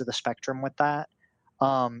both ends of the spectrum with that.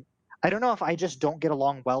 I don't know if I just don't get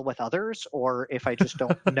along well with others, or if I just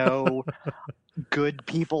don't know good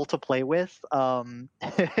people to play with,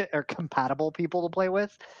 or compatible people to play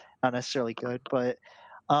with. Not necessarily good, but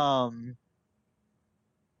I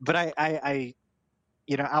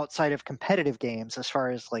outside of competitive games, as far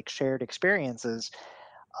as like shared experiences,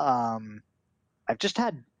 I've just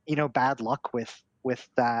had bad luck with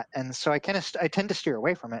that, and so I tend to steer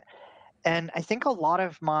away from it. And I think a lot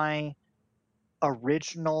of my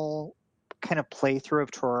original kind of playthrough of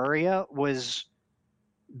Terraria was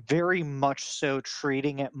very much so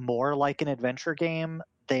treating it more like an adventure game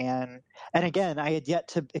than, and again, I had yet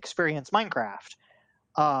to experience Minecraft,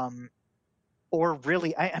 or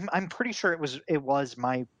really, I'm pretty sure it was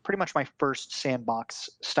my pretty much my first sandbox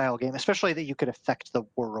style game, especially that you could affect the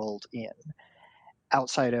world in.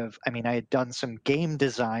 Outside of, I mean, I had done some game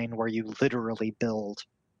design where you literally build,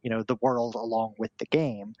 the world along with the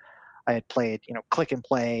game. I had played, click and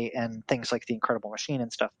play and things like The Incredible Machine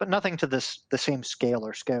and stuff, but nothing to the same scale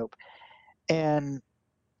or scope. And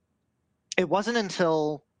it wasn't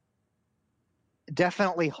until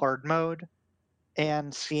definitely hard mode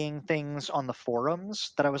and seeing things on the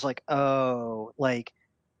forums that I was like, oh, like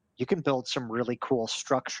you can build some really cool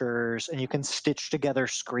structures, and you can stitch together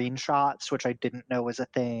screenshots, which I didn't know was a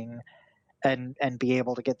thing, and be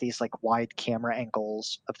able to get these like wide camera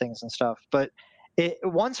angles of things and stuff. But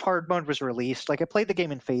once hard mode was released, like I played the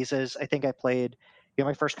game in phases. I think I played,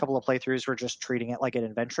 my first couple of playthroughs were just treating it like an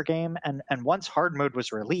adventure game, and once hard mode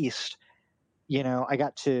was released, I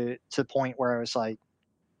got to the point where I was like,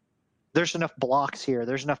 there's enough blocks here,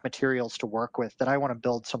 there's enough materials to work with that I want to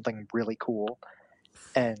build something really cool.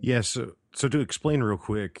 And Yeah, so to explain real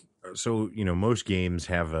quick, so most games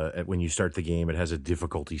have when you start the game, it has a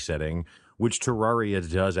difficulty setting, which Terraria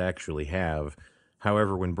does actually have.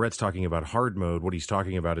 However, when Brett's talking about hard mode, what he's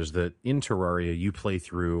talking about is that in Terraria you play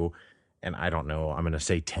through, and I don't know, I'm going to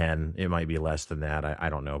say 10. It might be less than that. I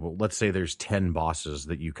don't know, but let's say there's 10 bosses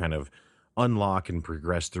that you kind of unlock and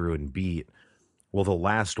progress through and beat. Well, the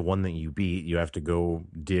last one that you beat, you have to go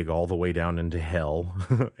dig all the way down into hell.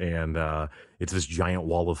 And it's this giant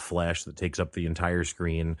wall of flesh that takes up the entire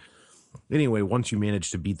screen. Anyway, once you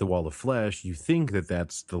manage to beat the wall of flesh, you think that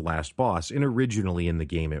that's the last boss. And originally in the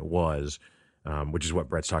game it was, which is what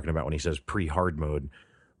Brett's talking about when he says pre-hard mode.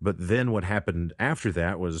 But then what happened after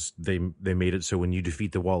that was they made it so when you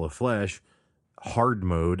defeat the wall of flesh, hard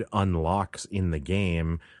mode unlocks in the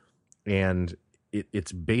game. And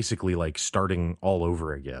it's basically like starting all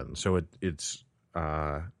over again. So it's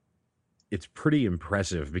pretty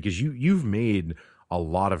impressive because you've made a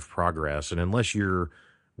lot of progress, and unless you're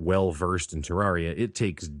well versed in Terraria, it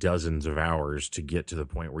takes dozens of hours to get to the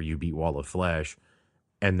point where you beat Wall of Flesh,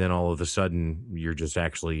 and then all of a sudden you're just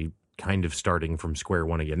actually kind of starting from square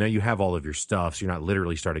one again. Now you have all of your stuff, so you're not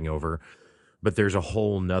literally starting over, but there's a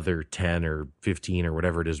whole nother 10 or 15 or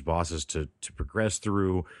whatever it is bosses to progress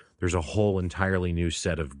through. There's a whole entirely new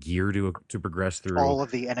set of gear to progress through. all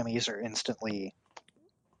of the enemies are instantly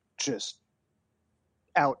just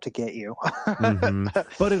out to get you. Mm-hmm.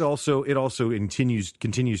 But it also continues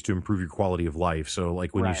to improve your quality of life. So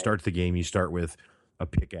like when you Right. start the game, you start with a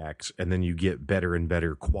pickaxe, and then you get better and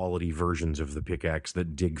better quality versions of the pickaxe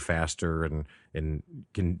that dig faster and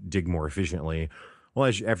can dig more efficiently. Well,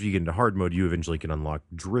 after you get into hard mode, you eventually can unlock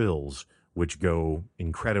drills, which go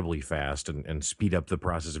incredibly fast and speed up the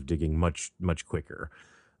process of digging much, much quicker.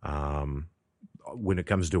 When it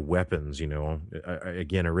comes to weapons,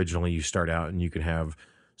 again, originally you start out and you can have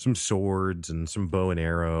some swords and some bow and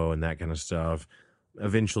arrow and that kind of stuff.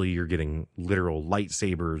 Eventually you're getting literal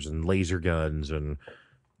lightsabers and laser guns and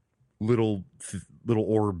little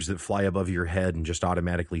orbs that fly above your head and just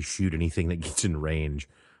automatically shoot anything that gets in range.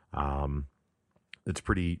 It's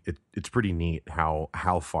pretty neat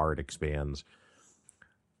how far it expands.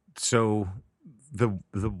 So the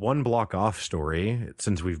one block off story,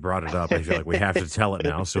 since we've brought it up, I feel like we have to tell it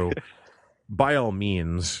now. So by all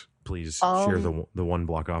means, please share the one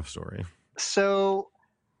block off story. So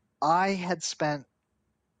I had spent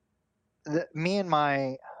I'm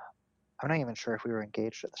not even sure if we were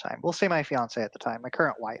engaged at the time. We'll say my fiance at the time, my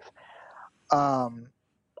current wife.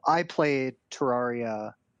 I played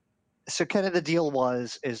Terraria. So kind of the deal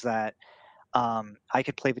is that I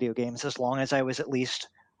could play video games as long as I was at least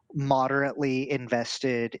moderately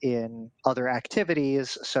invested in other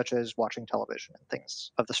activities, such as watching television and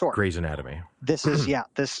things of the sort. Grey's Anatomy.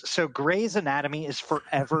 So Grey's Anatomy is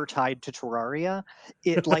forever tied to Terraria.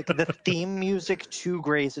 It like the theme music to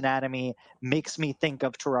Grey's Anatomy makes me think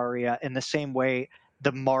of Terraria in the same way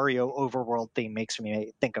the Mario overworld theme makes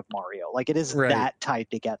me think of Mario. Like it is that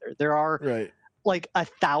tied together. There are like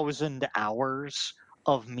 1,000 hours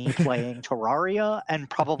of me playing Terraria, and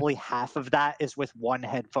probably half of that is with one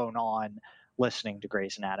headphone on listening to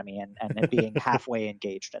Grey's Anatomy and being halfway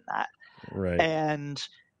engaged in that. Right. And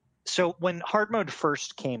so when hard mode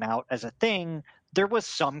first came out as a thing, there was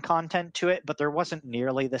some content to it, but there wasn't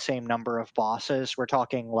nearly the same number of bosses. We're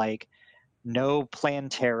talking like no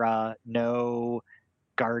Plantera, no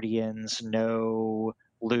Guardians, no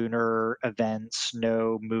lunar events,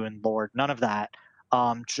 no Moon Lord, none of that.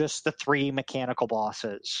 Just the 3 mechanical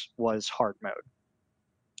bosses was hard mode.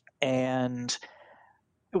 And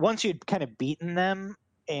once you'd kind of beaten them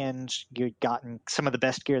and you'd gotten some of the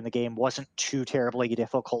best gear in the game, wasn't too terribly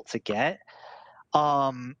difficult to get.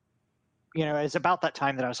 It's about that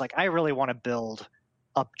time that I was like, I really want to build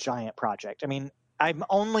a giant project. I mean, I'm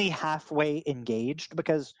only halfway engaged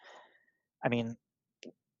because,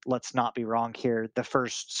 let's not be wrong here. The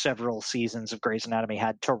first several seasons of Grey's Anatomy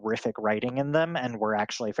had terrific writing in them and were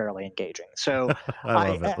actually fairly engaging. So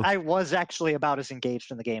I was actually about as engaged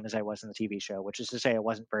in the game as I was in the TV show, which is to say I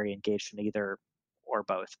wasn't very engaged in either or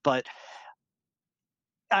both. But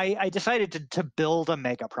I decided to build a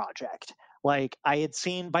mega project. Like, I had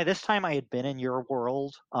seen by this time I had been in your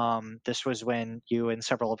world. This was when you and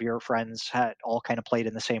several of your friends had all kind of played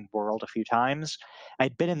in the same world a few times.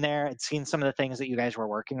 I'd been in there, I'd seen some of the things that you guys were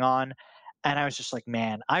working on, and I was just like,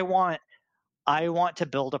 man, I want to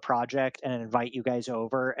build a project and invite you guys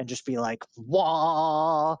over and just be like,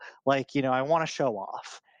 "Wah!" Like, I want to show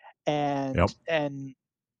off. Yep. And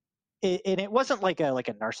it wasn't like a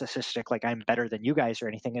narcissistic, like I'm better than you guys or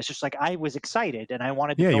anything. It's just like I was excited and I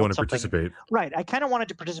wanted to Yeah, you want build to something. participate. Right. I kind of wanted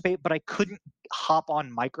to participate, but I couldn't hop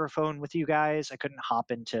on microphone with you guys. I couldn't hop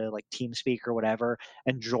into like TeamSpeak or whatever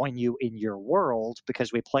and join you in your world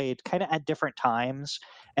because we played kind of at different times.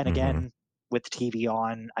 And Hmm. again, with TV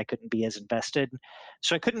on, I couldn't be as invested.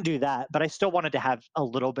 So I couldn't do that, but I still wanted to have a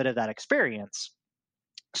little bit of that experience.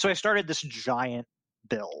 So I started this giant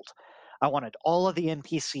build. I wanted all of the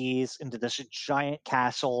NPCs into this giant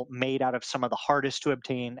castle made out of some of the hardest to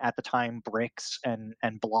obtain at the time bricks and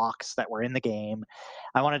blocks that were in the game.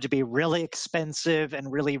 I wanted to be really expensive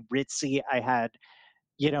and really ritzy. I had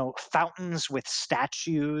fountains with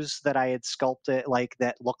statues that I had sculpted, like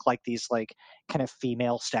that look like these like kind of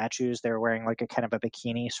female statues. They were wearing like a kind of a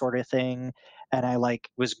bikini sort of thing. And I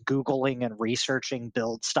like was Googling and researching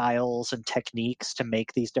build styles and techniques to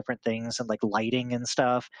make these different things and like lighting and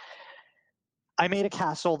stuff. I made a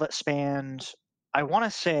castle that spanned, I want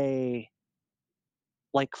to say,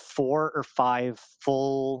 like 4 or 5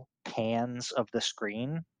 full pans of the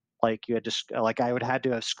screen. Like you had to, like I would had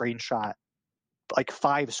to have screenshot like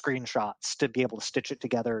 5 screenshots to be able to stitch it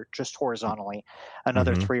together just horizontally,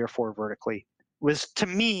 another Hmm. 3 or 4 vertically, was to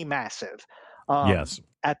me massive Yes.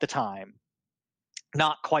 at the time.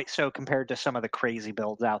 Not quite so compared to some of the crazy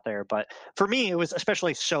builds out there, but for me, it was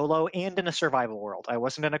especially solo and in a survival world. I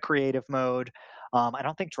wasn't in a creative mode. I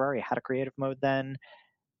don't think Terraria had a creative mode then,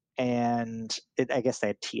 and I guess they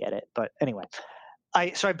had T-edit. But anyway,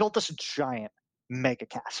 I built this giant mega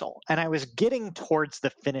castle and I was getting towards the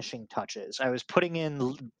finishing touches. I was putting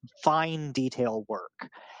in fine detail work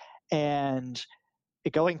and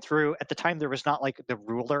going through. At the time there was not like the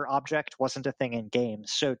ruler object wasn't a thing in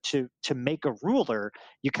games. So to make a ruler,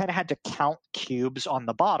 you kind of had to count cubes on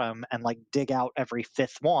the bottom and like dig out every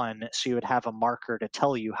fifth one so you would have a marker to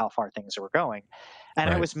tell you how far things were going. And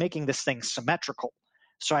I Right. was making this thing symmetrical.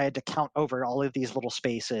 So I had to count over all of these little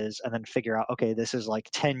spaces and then figure out, okay, this is like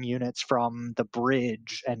 10 units from the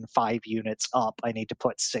bridge and 5 units up. I need to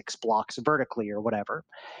put 6 blocks vertically or whatever.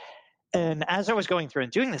 And as I was going through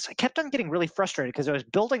and doing this, I kept on getting really frustrated because I was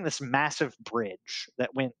building this massive bridge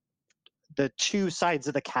that went, the 2 sides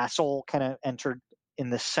of the castle kind of entered in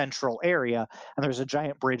the central area, and there was a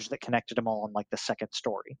giant bridge that connected them all in like the second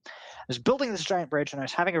story. I was building this giant bridge and I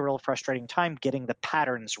was having a real frustrating time getting the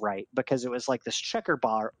patterns right because it was like this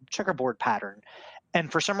checkerboard pattern,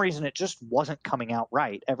 and for some reason it just wasn't coming out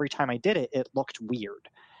right. Every time I did it, it looked weird.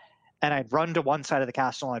 And I'd run to one side of the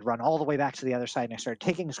castle and I'd run all the way back to the other side, and I started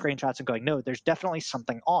taking screenshots and going, no, there's definitely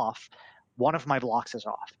something off. One of my blocks is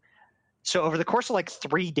off. So over the course of like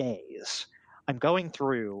 3 days, I'm going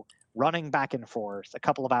through, running back and forth a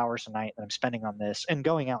couple of hours a night that I'm spending on this and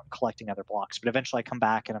going out and collecting other blocks. But eventually I come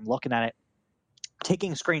back and I'm looking at it,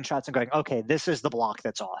 taking screenshots and going, okay, this is the block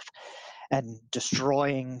that's off, and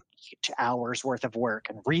destroying hours worth of work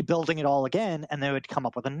and rebuilding it all again. And they would come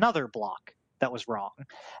up with another block that was wrong. And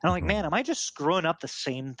I'm like, Hmm. man, am I just screwing up the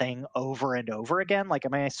same thing over and over again? Like,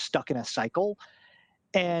 am I stuck in a cycle?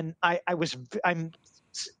 And I'm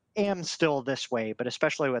am still this way, but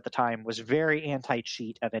especially at the time was very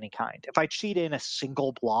anti-cheat of any kind. If I cheat in a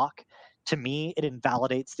single block, to me it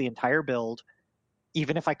invalidates the entire build.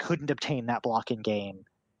 Even if I couldn't obtain that block in game,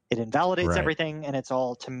 it invalidates Right. everything, and it's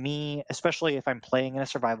all, to me, especially if I'm playing in a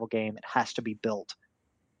survival game, it has to be built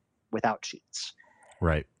without cheats.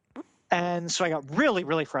 Right. And so I got really,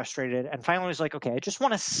 really frustrated and finally was like, okay, I just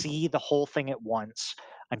want to see the whole thing at once.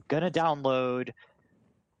 I'm going to download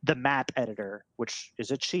the map editor, which is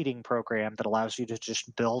a cheating program that allows you to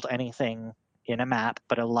just build anything in a map,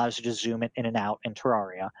 but it allows you to zoom it in and out in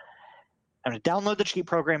Terraria. I'm going to download the cheat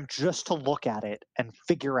program just to look at it and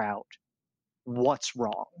figure out what's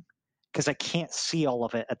wrong because I can't see all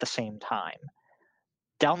of it at the same time.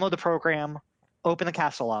 Download the program, open the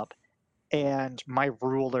castle up, and my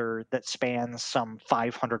ruler that spans some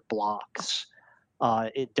 500 blocks,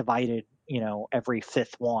 it divided, every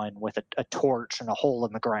fifth one with a torch and a hole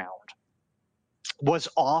in the ground, was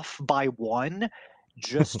off by 1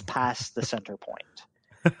 just past the center point.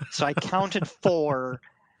 So I counted 4,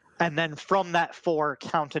 and then from that 4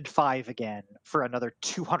 counted 5 again for another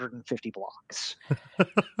 250 blocks.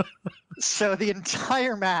 So the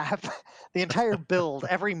entire map, the entire build,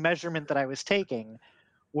 every measurement that I was taking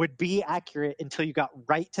would be accurate until you got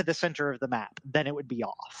right to the center of the map. Then it would be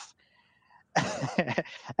off.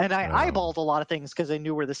 And I eyeballed a lot of things because I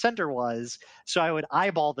knew where the center was. So I would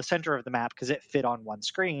eyeball the center of the map because it fit on one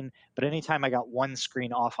screen. But anytime I got one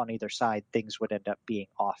screen off on either side, things would end up being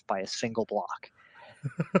off by a single block.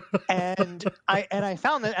 And I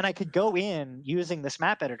found that, and I could go in using this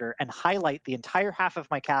map editor and highlight the entire half of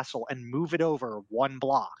my castle and move it over one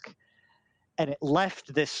block. And it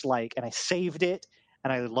left this and I saved it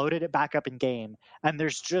and I loaded it back up in game. And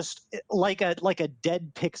there's just like a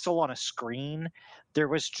dead pixel on a screen. There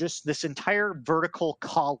was just this entire vertical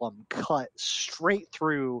column cut straight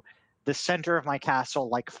through the center of my castle,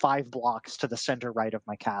 like 5 blocks to the center right of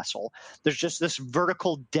my castle. There's just this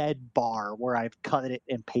vertical dead bar where I've cut it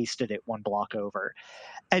and pasted it 1 block over.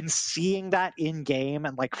 And seeing that in game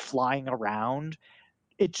and flying around,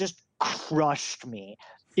 it just crushed me.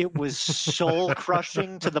 It was soul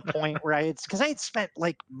crushing to the point where because I had spent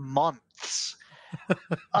months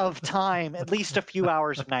of time, at least a few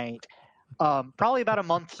hours a night, probably about a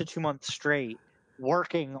month to 2 months straight,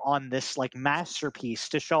 working on this masterpiece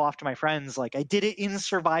to show off to my friends. I did it in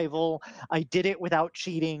survival. I did it without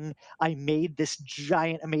cheating. I made this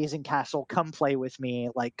giant, amazing castle. Come play with me.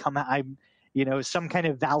 I'm, some kind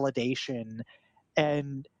of validation.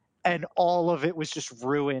 And all of it was just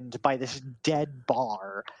ruined by this dead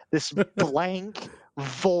bar, this blank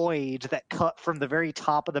void that cut from the very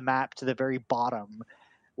top of the map to the very bottom,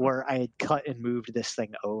 where I had cut and moved this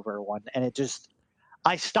thing over one. And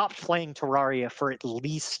I stopped playing Terraria for at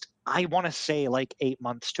least, I want to say 8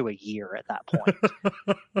 months to a year at that point.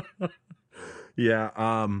 Yeah.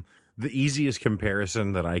 The easiest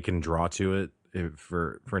comparison that I can draw to it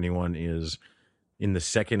for anyone is in the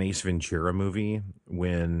second Ace Ventura movie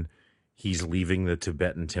when he's leaving the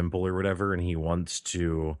Tibetan temple or whatever, and he wants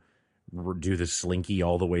to do the slinky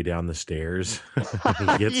all the way down the stairs. He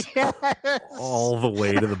gets all the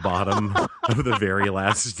way to the bottom of the very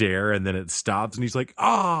last stair, and then it stops, and he's like,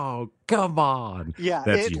 "Oh, come on!" Yeah,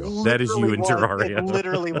 that's you. That is you in Terraria. It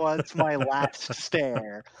literally was my last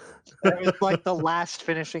stair. It was the last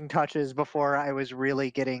finishing touches before I was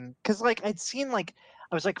really getting, because I'd seen I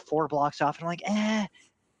was 4 blocks off, and I'm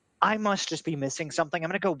I must just be missing something. I'm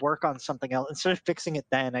going to go work on something else. Instead of fixing it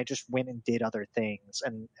then, I just went and did other things.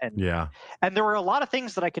 And there were a lot of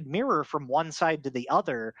things that I could mirror from one side to the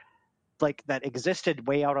other, that existed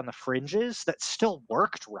way out on the fringes that still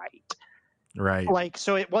worked right. Right.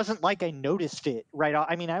 So it wasn't I noticed it right off.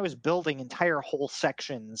 I mean, I was building entire whole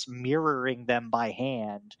sections, mirroring them by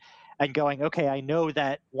hand and going, okay, I know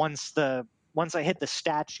that once I hit the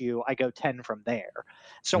statue, I go 10 from there.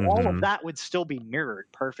 So all of that would still be mirrored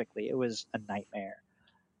perfectly. It was a nightmare.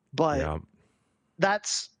 But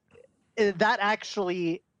that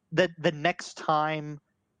actually, the next time,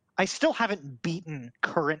 I still haven't beaten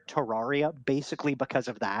current Terraria basically because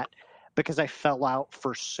of that, because I fell out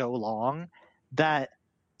for so long that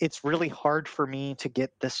it's really hard for me to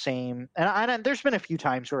get the same. And there's been a few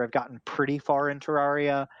times where I've gotten pretty far in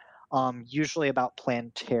Terraria, usually about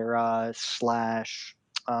Plantera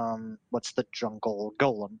 / what's the jungle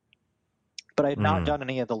golem, but I've not done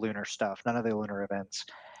any of the lunar stuff, none of the lunar events.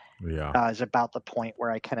 Is about the point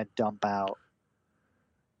where I kind of dump out.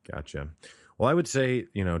 Gotcha. Well, I would say,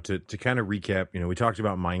 to kind of recap, we talked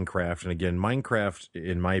about Minecraft, and again, Minecraft,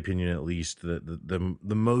 in my opinion, at least, the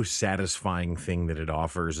most satisfying thing that it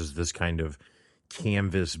offers is this kind of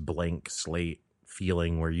canvas blank slate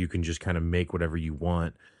feeling where you can just kind of make whatever you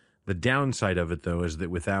want. The downside of it, though, is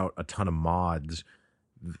that without a ton of mods,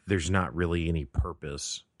 there's not really any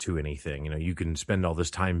purpose to anything. You can spend all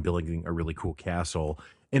this time building a really cool castle,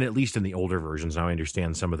 and at least in the older versions, now I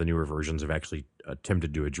understand some of the newer versions have actually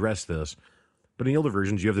attempted to address this, but in the older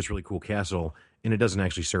versions, you have this really cool castle, and it doesn't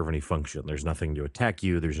actually serve any function. There's nothing to attack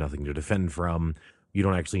you. There's nothing to defend from. You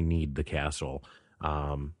don't actually need the castle.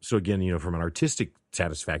 So again, from an artistic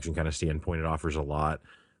satisfaction kind of standpoint, it offers a lot.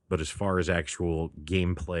 But as far as actual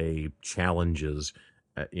gameplay challenges,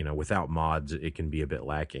 without mods, it can be a bit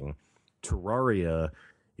lacking. Terraria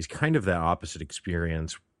is kind of that opposite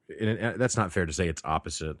experience. And that's not fair to say it's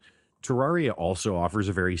opposite. Terraria also offers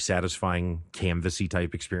a very satisfying canvasy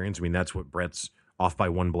type experience. I mean, that's what Brett's Off by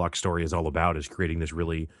One Block story is all about, is creating this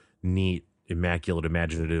really neat, immaculate,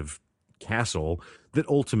 imaginative castle that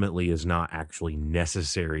ultimately is not actually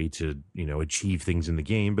necessary to, achieve things in the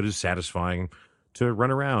game, but is satisfying to run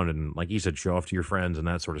around and, like you said, show off to your friends and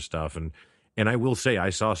that sort of stuff. And I will say, I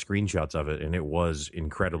saw screenshots of it, and it was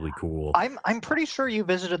incredibly cool. I'm pretty sure you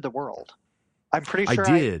visited the world. I'm pretty sure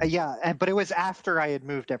I did. But it was after I had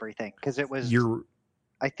moved everything, because it was.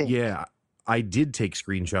 I think. Yeah, I did take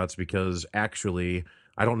screenshots because actually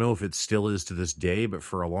I don't know if it still is to this day, but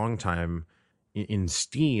for a long time in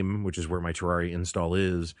Steam, which is where my Terraria install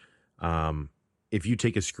is, if you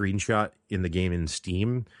take a screenshot in the game in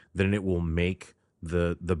Steam, then it will make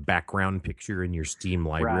the background picture in your Steam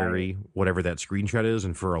library, whatever that screenshot is.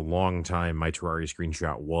 And for a long time, my Terraria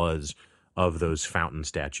screenshot was of those fountain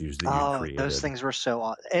statues that you created. Those things were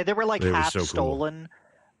so they were like It was half so cool. stolen,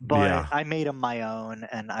 but I made them my own,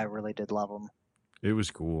 and I really did love them. It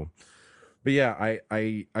was cool. But yeah,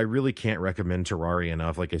 I really can't recommend Terraria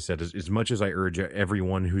enough. Like I said, as much as I urge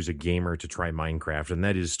everyone who's a gamer to try Minecraft, and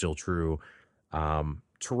that is still true,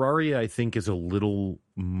 Terraria, I think, is a little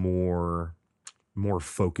more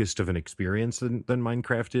focused of an experience than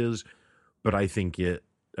Minecraft is. But I think it,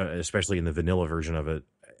 especially in the vanilla version of it,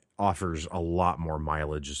 offers a lot more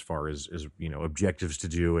mileage as far as objectives to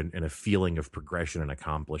do and a feeling of progression and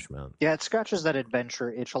accomplishment. Yeah, it scratches that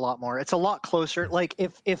adventure itch a lot more. It's a lot closer. Like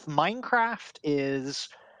if Minecraft is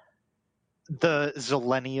the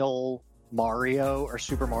Zillennial Mario or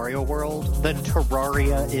Super Mario World, then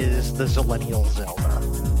Terraria is the Zillennial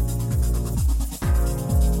Zelda.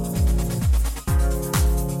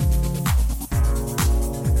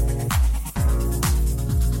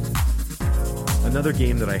 Another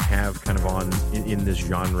game that I have kind of on in this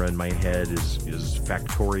genre in my head is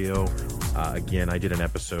Factorio. Again, I did an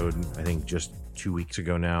episode, I think just 2 weeks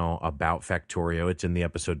ago now, about Factorio. It's in the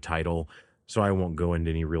episode title, so I won't go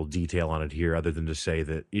into any real detail on it here other than to say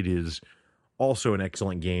that it is also an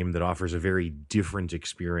excellent game that offers a very different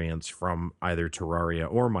experience from either Terraria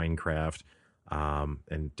or Minecraft.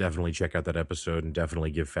 And definitely check out that episode and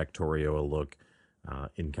definitely give Factorio a look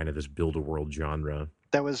in kind of this build-a-world genre.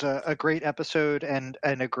 That was a great episode and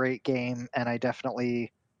a great game, and I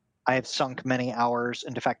have sunk many hours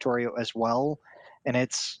into Factorio as well, and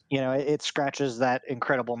it's, it scratches that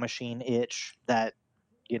incredible machine itch, that,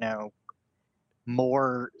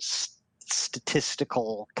 more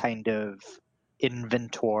statistical kind of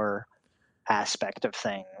inventor aspect of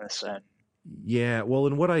things. And yeah, well,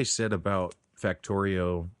 and what I said about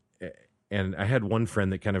Factorio, and I had one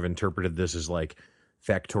friend that kind of interpreted this as like,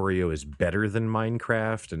 Factorio is better than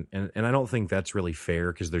Minecraft, and I don't think that's really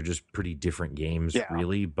fair because they're just pretty different games,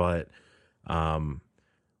 really. But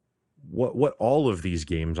what all of these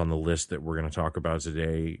games on the list that we're going to talk about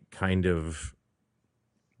today kind of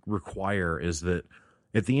require is that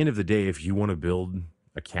at the end of the day, if you want to build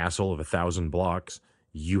a castle of 1,000 blocks,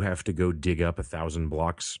 you have to go dig up 1,000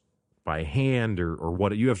 blocks by hand, or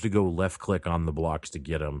what, you have to go left click on the blocks to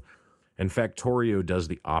get them. And Factorio does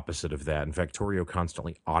the opposite of that. And Factorio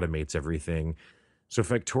constantly automates everything. So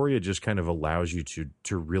Factorio just kind of allows you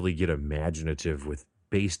to really get imaginative with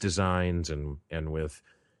base designs and with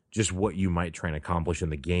just what you might try and accomplish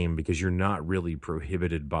in the game, because you're not really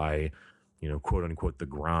prohibited by, quote unquote, the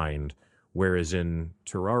grind. Whereas in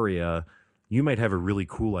Terraria, you might have a really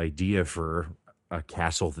cool idea for a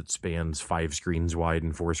castle that spans 5 screens wide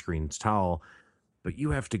and 4 screens tall, but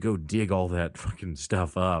you have to go dig all that fucking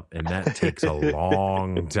stuff up, and that takes a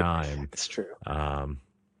long time. It's true.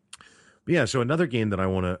 Yeah, so another game that I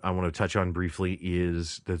want to touch on briefly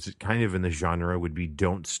that's kind of in the genre would be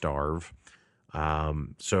Don't Starve.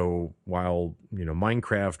 So while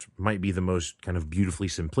Minecraft might be the most kind of beautifully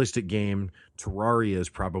simplistic game, Terraria is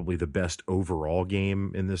probably the best overall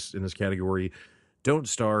game in this category. Don't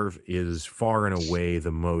Starve is far and away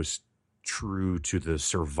the most true to the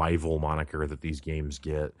survival moniker that these games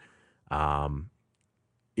get.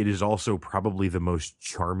 It is also probably the most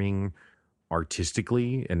charming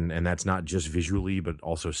artistically, and that's not just visually, but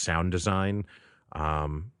also sound design.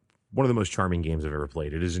 One of the most charming games I've ever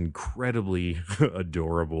played. It is incredibly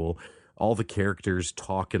adorable. All the characters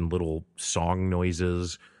talk in little song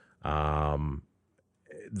noises. The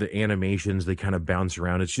animations, they kind of bounce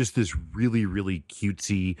around. It's just this really, really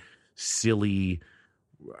cutesy, silly,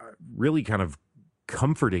 really kind of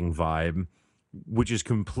comforting vibe, which is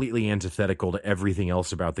completely antithetical to everything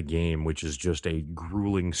else about the game, which is just a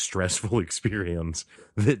grueling, stressful experience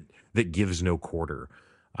that gives no quarter.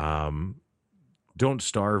 Don't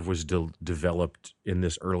Starve was developed in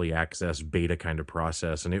this early access beta kind of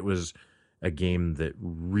process, and it was a game that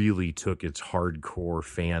really took its hardcore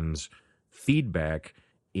fans' feedback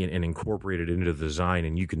and incorporated it into the design,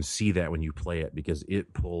 and you can see that when you play it, because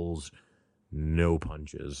it pulls no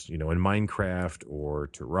punches. In Minecraft or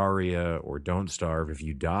Terraria or Don't Starve, if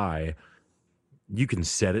you die, you can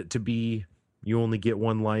set it to be you only get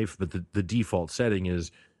one life, but the default setting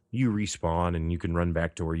is you respawn and you can run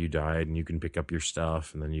back to where you died and you can pick up your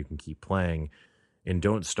stuff and then you can keep playing. In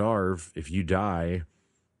Don't Starve, if you die,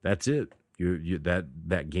 that's it. You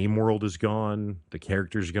that game world is gone, the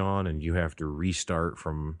character's gone, and you have to restart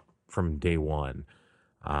from day one.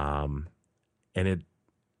 Um, and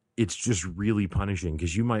it's just really punishing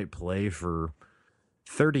because you might play for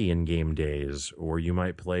 30 in game days, or you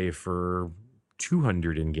might play for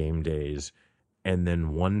 200 in game days, and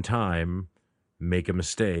then one time make a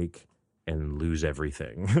mistake and lose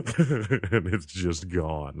everything. And it's just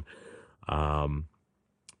gone. Um,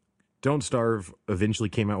 Don't Starve eventually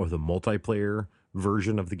came out with a multiplayer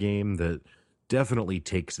version of the game that definitely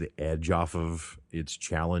takes the edge off of its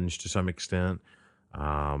challenge to some extent.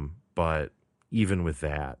 But even with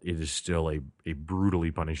that, it is still a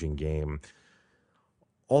brutally punishing game.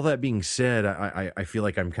 All that being said, I feel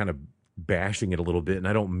like I'm kind of bashing it a little bit, and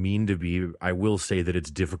I don't mean to be. I will say that its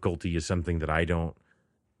difficulty is something that I don't,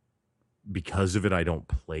 because of it, I don't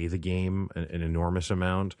play the game an enormous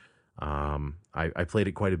amount. I played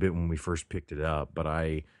it quite a bit when we first picked it up, but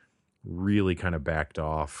I really kind of backed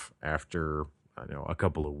off after, I don't know, a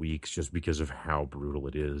couple of weeks just because of how brutal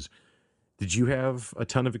it is. Did you have a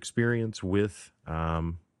ton of experience with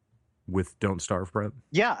Don't Starve, Brett?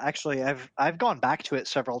 Yeah, actually, I've gone back to it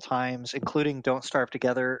several times, including Don't Starve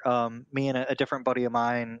Together. Me and a different buddy of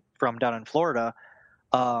mine from down in Florida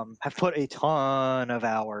have put a ton of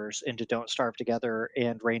hours into Don't Starve Together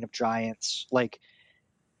and Reign of Giants, like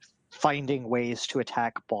finding ways to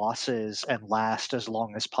attack bosses and last as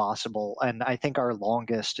long as possible. And I think our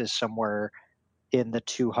longest is somewhere in the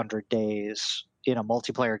 200 days in a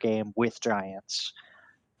multiplayer game with giants.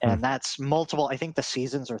 Hmm. And that's multiple. I think the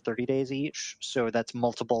seasons are 30 days each, so that's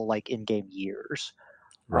multiple like in-game years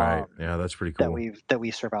Right. Yeah, that's pretty that cool.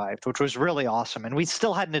 we survived, which was really awesome. And we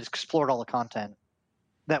still hadn't explored all the content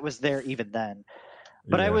that was there even then.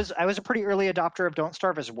 But Yeah. I was a pretty early adopter of Don't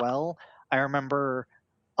Starve as well. I remember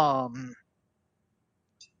um,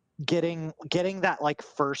 getting that like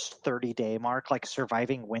first 30-day mark, like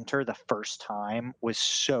surviving winter the first time was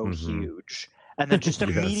so Mm-hmm. huge. And then just Yes.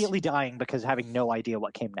 immediately dying because having no idea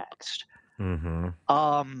what came next. Mm-hmm.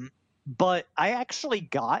 Um, but I actually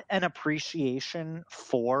got an appreciation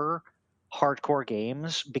for hardcore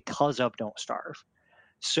games because of Don't Starve.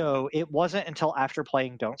 So it wasn't until after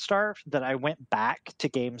playing Don't Starve that I went back to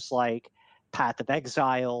games like Path of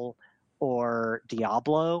Exile or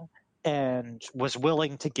Diablo and was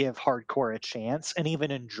willing to give hardcore a chance and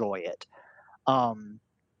even enjoy it. Um,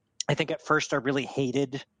 I think at first I really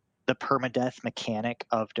hated the permadeath mechanic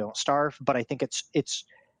of Don't Starve, but I think it's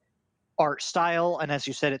art style and, as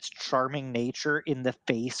you said, its charming nature in the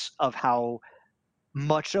face of how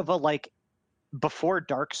much of a like before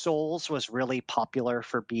Dark Souls was really popular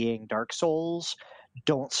for being Dark Souls,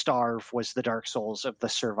 Don't Starve was the Dark Souls of the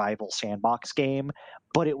survival sandbox game,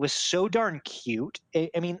 but it was so darn cute.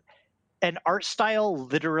 I mean, an art style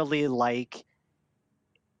literally like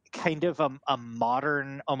kind of a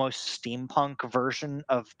modern, almost steampunk version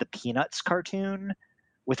of the Peanuts cartoon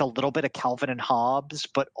with a little bit of Calvin and Hobbes,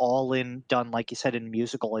 but all in done, like you said, in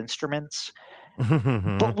musical instruments,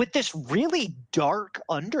 Mm-hmm. but with this really dark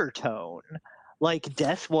undertone. Like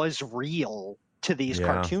death was real to these Yeah.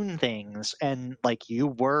 cartoon things, and like you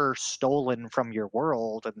were stolen from your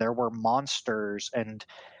world, and there were monsters, and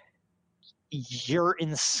your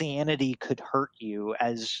insanity could hurt you,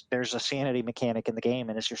 as there's a sanity mechanic in the game,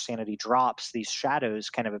 and as your sanity drops, these shadows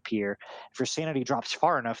kind of appear. If your sanity drops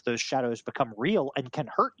far enough, those shadows become real and can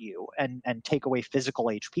hurt you and take away physical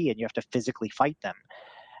HP, and you have to physically fight them.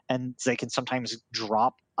 And they can sometimes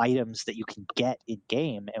drop items that you can get in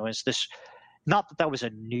game. It was this, not that that was a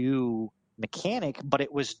new mechanic, but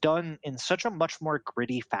it was done in such a much more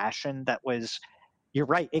gritty fashion that was, you're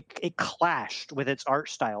right, it clashed with its art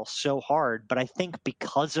style so hard. But I think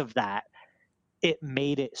because of that, it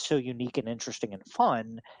made it so unique and interesting and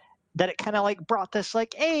fun that it kind of like brought this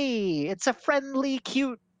like, hey, it's a friendly,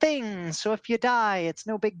 cute thing. So if you die, it's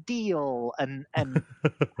no big deal. And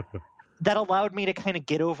that allowed me to kind of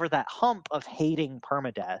get over that hump of hating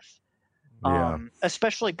permadeath, Yeah.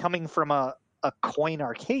 especially coming from a coin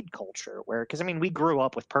arcade culture where, because I mean, we grew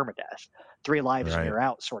up with permadeath, 3 lives and Right. you're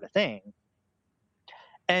out sort of thing.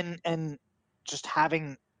 And just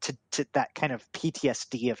having to that kind of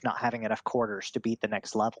PTSD of not having enough quarters to beat the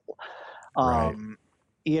next level, Right. um,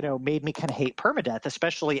 made me kind of hate permadeath,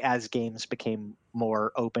 especially as games became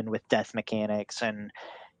more open with death mechanics and,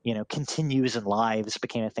 continues and lives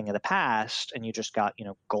became a thing of the past, and you just got,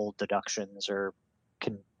 gold deductions or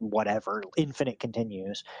whatever, infinite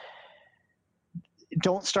continues.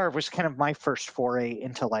 Don't Starve was kind of my first foray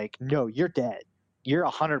into like, no, you're dead. You're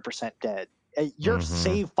 100% dead. Your Mm-hmm.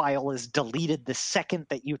 save file is deleted the second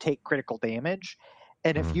that you take critical damage.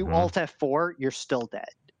 And if you Mm-hmm. Alt F4, you're still dead.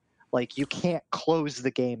 Like, you can't close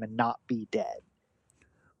the game and not be dead.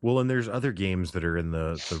 Well, and there's other games that are in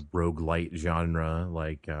the roguelite genre,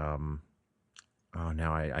 like Oh,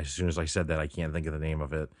 now as soon as I said that, I can't think of the name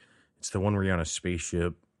of it. It's the one where you're on a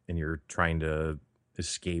spaceship and you're trying to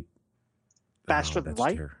escape. Faster Oh, Than that's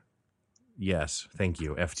Light? terrible. Yes, thank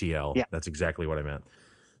you. FTL. Yeah. That's exactly what I meant.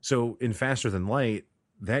 So in Faster Than Light,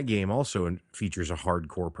 that game also features a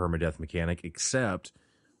hardcore permadeath mechanic, except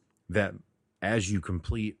that as you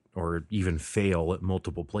complete or even fail at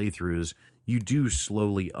multiple playthroughs, you do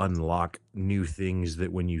slowly unlock new things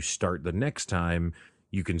that when you start the next time,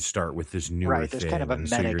 you can start with this newer Right. There's kind of thing. a And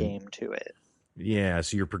so meta game to it.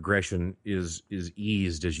 so your progression is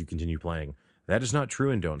eased as you continue playing. That is not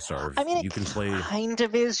true in Don't I Starve. mean, it You can play. kind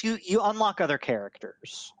of is. You unlock other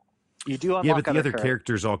characters. You do Yeah, but unlock the other other characters.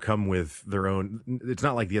 characters all come with their own. It's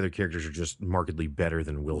not like the other characters are just markedly better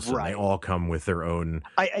than Wilson. They Right. all come with their own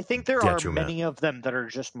I think there are detriment. many of them that are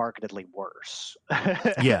just markedly worse.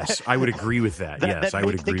 Yes, I would agree with that. Yes, that I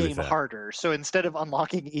would make the agree with game that. harder. So instead of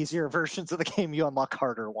unlocking easier versions of the game, you unlock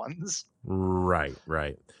harder ones. Right,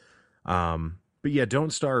 right. But yeah,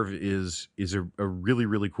 Don't Starve is a really,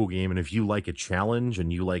 really cool game. And if you like a challenge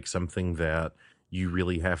and you like something that you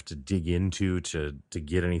really have to dig into to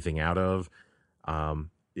get anything out of,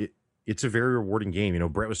 it's a very rewarding game. You know,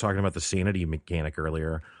 Brett was talking about the sanity mechanic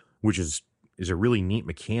earlier, which is a really neat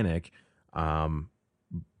mechanic.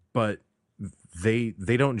 But they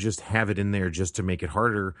don't just have it in there just to make it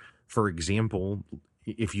harder. For example,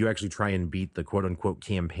 if you actually try and beat the quote unquote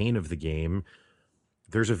campaign of the game,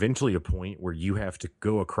 there's eventually a point where you have to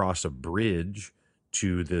go across a bridge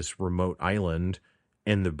to this remote island,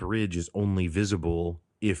 and the bridge is only visible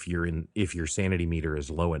if your sanity meter is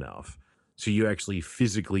low enough. So you actually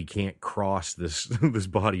physically can't cross this this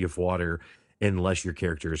body of water unless your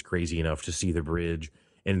character is crazy enough to see the bridge,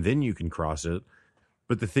 and then you can cross it.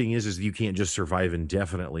 But the thing is you can't just survive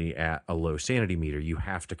indefinitely at a low sanity meter. You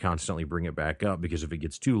have to constantly bring it back up, because if it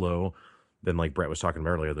gets too low, then like Brett was talking about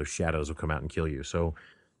earlier, those shadows will come out and kill you. So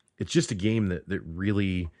it's just a game that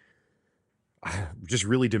really just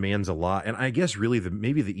really demands a lot. And I guess really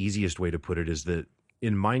maybe the easiest way to put it is that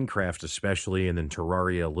in Minecraft especially, and then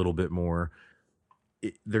Terraria a little bit more,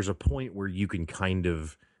 there's a point where you can kind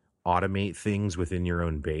of automate things within your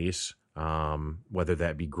own base, whether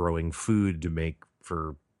that be growing food to make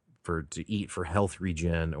for to eat for health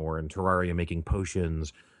regen, or in Terraria making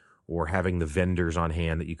potions, or having the vendors on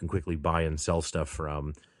hand that you can quickly buy and sell stuff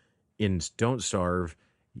from. In Don't Starve,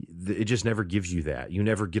 it just never gives you that. You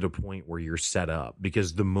never get a point where you're set up,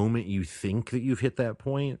 because the moment you think that you've hit that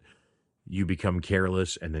point, you become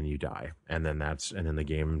careless and then you die. And then the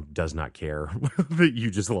game does not care that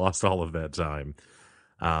you just lost all of that time.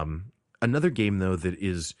 Another game though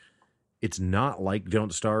it's not like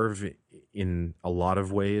Don't Starve in a lot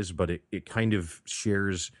of ways, but it kind of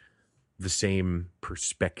shares the same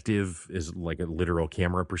perspective, as like a literal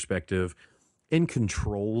camera perspective, and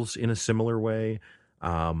controls in a similar way,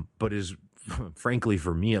 but is frankly,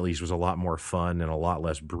 for me at least, was a lot more fun and a lot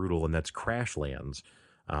less brutal, and that's Crashlands.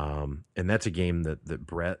 And that's a game that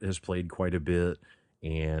Brett has played quite a bit,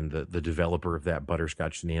 and the developer of that,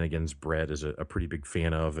 Butterscotch Shenanigans, Brett is a pretty big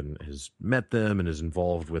fan of, and has met them and is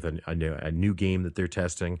involved with a new game that they're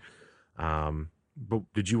testing. But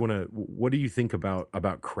what do you think about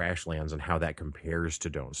Crashlands and how that compares to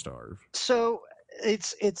Don't Starve? So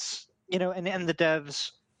it's and the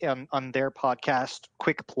devs on their podcast,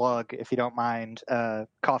 quick plug if you don't mind,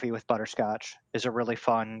 Coffee with Butterscotch is a really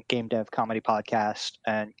fun game dev comedy podcast,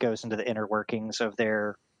 and goes into the inner workings of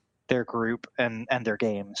their group and their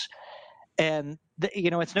games. And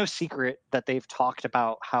it's no secret that they've talked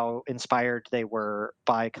about how inspired they were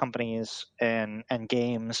by companies and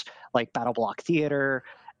games like Battle Block Theater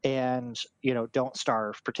and Don't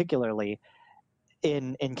Starve particularly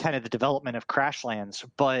in kind of the development of Crashlands,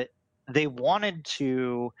 but they wanted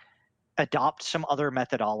to adopt some other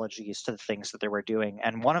methodologies to the things that they were doing.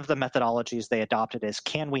 And one of the methodologies they adopted is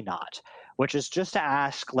can we not, which is just to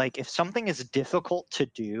ask, like, if something is difficult to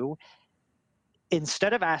do,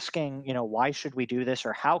 instead of asking, why should we do this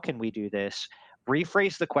or how can we do this,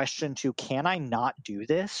 rephrase the question to can I not do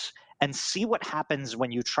this, and see what happens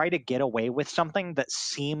when you try to get away with something that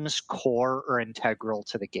seems core or integral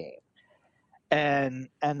to the game. And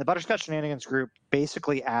the Butterscotch Shenanigans group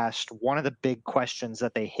basically asked one of the big questions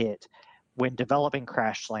that they hit when developing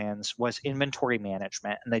Crashlands was inventory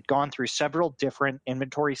management. And they'd gone through several different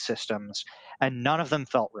inventory systems, and none of them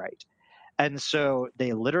felt right. And so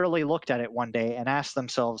they literally looked at it one day and asked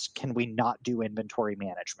themselves, can we not do inventory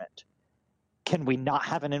management? Can we not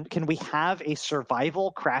have can we have a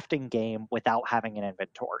survival crafting game without having an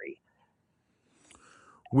inventory?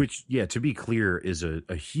 Which, yeah, to be clear, is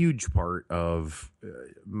a huge part of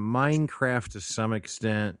Minecraft to some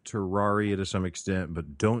extent, Terraria to some extent,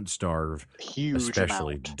 but Don't Starve, Huge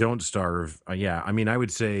especially. amount. Don't Starve. Yeah, I mean, I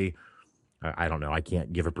would say, I don't know, I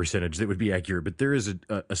can't give a percentage that would be accurate, but there is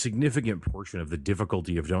a significant portion of the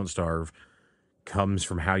difficulty of Don't Starve comes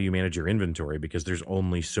from how you manage your inventory because there's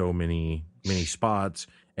only so many spots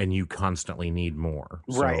and you constantly need more.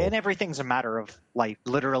 Right. So, And everything's a matter of like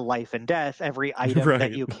literal life and death. Every item that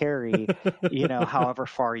right. you carry, however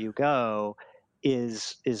far you go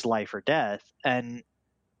is life or death. And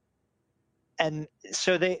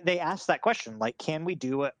so they asked that question, like, can we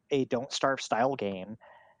do a Don't Starve style game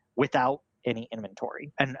without any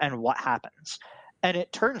inventory? And what happens? And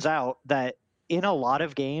it turns out that in a lot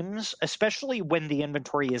of games, especially when the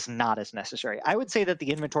inventory is not as necessary, I would say that the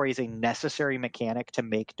inventory is a necessary mechanic to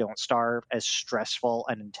make Don't Starve as stressful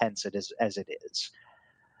and intense as it is.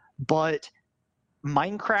 But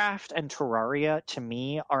Minecraft and Terraria, to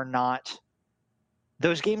me, are not,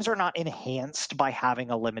 those games are not enhanced by having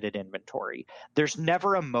a limited inventory. There's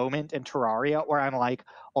never a moment in Terraria where I'm like,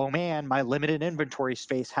 oh man, my limited inventory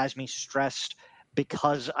space has me stressed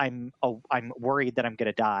because I'm worried that I'm going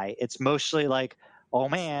to die. It's mostly like, oh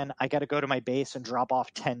man, I got to go to my base and drop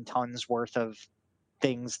off 10 tons worth of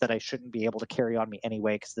things that I shouldn't be able to carry on me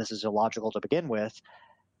anyway because this is illogical to begin with,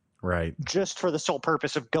 Right. just for the sole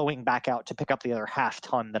purpose of going back out to pick up the other half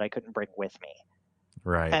ton that I couldn't bring with me.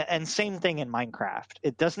 Right. And same thing in Minecraft.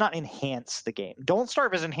 It does not enhance the game. Don't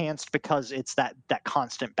Starve is enhanced because it's that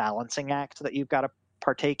constant balancing act that you've got to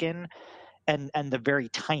partake in, and the very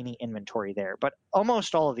tiny inventory there. But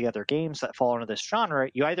almost all of the other games that fall into this genre,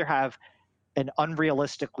 you either have an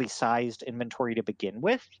unrealistically sized inventory to begin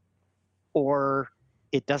with, or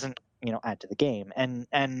it doesn't, add to the game. And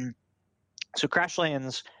so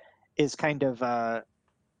Crashlands is kind of a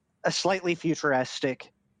slightly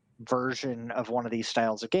futuristic version of one of these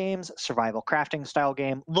styles of games, survival crafting style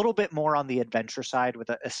game, a little bit more on the adventure side with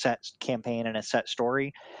a set campaign and a set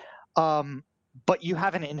story. But you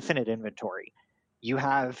have an infinite inventory. You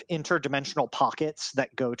have interdimensional pockets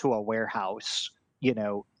that go to a warehouse,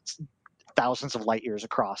 thousands of light years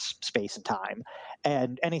across space and time.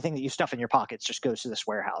 And anything that you stuff in your pockets just goes to this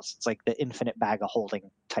warehouse. It's like the infinite bag of holding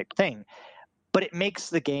type thing. But it makes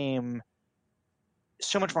the game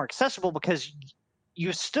so much more accessible because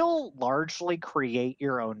you still largely create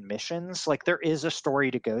your own missions. Like there is a story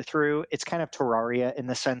to go through. It's kind of Terraria in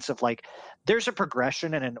the sense of like there's a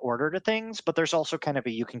progression and an order to things, but there's also kind of a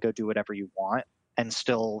you can go do whatever you want and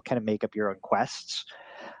still kind of make up your own quests.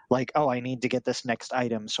 Like, oh, I need to get this next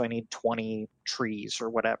item, so I need 20 trees or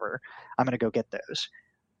whatever. I'm going to go get those.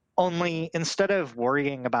 Only instead of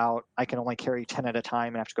worrying about I can only carry 10 at a time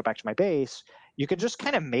and have to go back to my base, you can just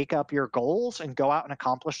kind of make up your goals and go out and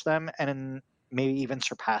accomplish them and maybe even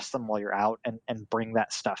surpass them while you're out and bring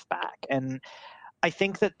that stuff back. And I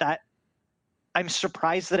think that I'm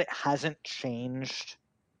surprised that it hasn't changed,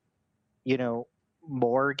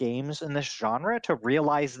 more games in this genre to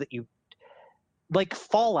realize that you like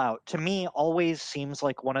Fallout to me always seems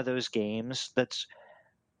like one of those games that's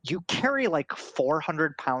you carry like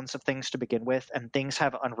 400 pounds of things to begin with and things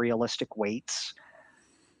have unrealistic weights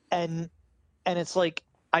and it's like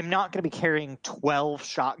I'm not going to be carrying 12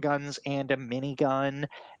 shotguns and a minigun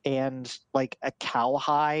and like a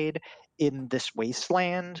cowhide in this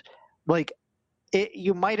wasteland. Like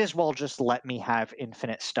you might as well just let me have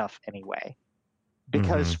infinite stuff anyway,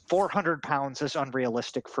 because Mm-hmm. 400 pounds is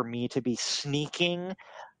unrealistic for me to be sneaking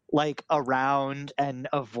like around and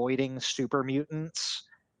avoiding super mutants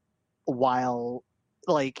while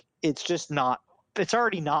like it's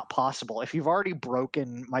already not possible. If you've already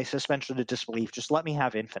broken my suspension of disbelief, just let me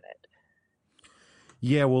have infinite.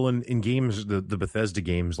 Yeah, well, in games, the Bethesda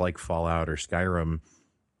games like Fallout or Skyrim,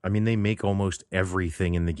 I mean, they make almost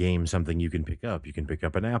everything in the game something you can pick up. You can pick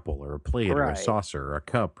up an apple or a plate or a Right. saucer or a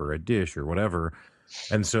cup or a dish or whatever.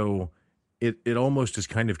 And so it almost is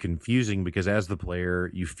kind of confusing because as the player,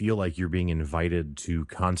 you feel like you're being invited to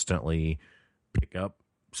constantly pick up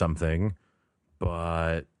something,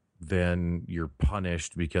 but then you're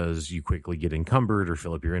punished because you quickly get encumbered or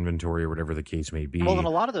fill up your inventory or whatever the case may Well, and be. a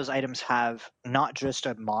lot of those items have not just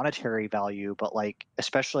a monetary value, but like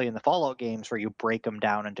especially in the Fallout games where you break them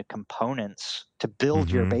down into components to build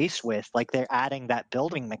your Mm-hmm. base with, like they're adding that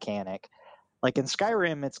building mechanic. Like in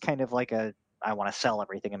Skyrim, it's kind of like a I want to sell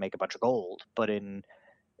everything and make a bunch of gold, but in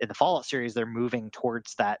the Fallout series, they're moving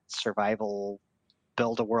towards that survival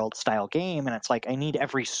build a world style game, and it's like I need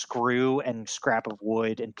every screw and scrap of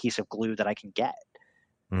wood and piece of glue that I can get.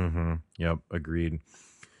 Mm-hmm. Yep. Agreed.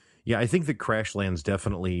 Yeah, I think that Crashlands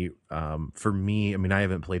definitely, for me, I mean, I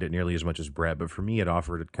haven't played it nearly as much as Brett, but for me, it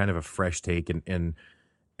offered kind of a fresh take, and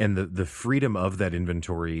the freedom of that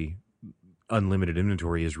inventory, unlimited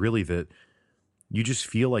inventory, is really that you just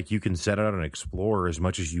feel like you can set out and explore as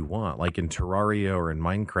much as you want. Like in Terraria or in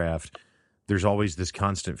Minecraft, there's always this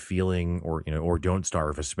constant feeling, or or Don't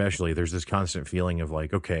Starve especially, there's this constant feeling of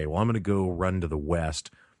like, okay, well, I'm going to go run to the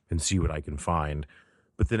west and see what I can find.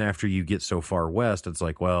 But then after you get so far west, it's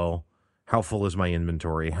like, well, how full is my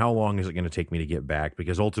inventory? How long is it going to take me to get back?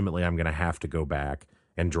 Because ultimately I'm going to have to go back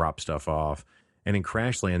and drop stuff off. And in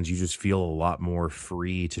Crashlands, you just feel a lot more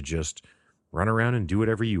free to just run around and do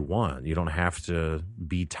whatever you want. You don't have to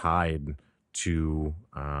be tied to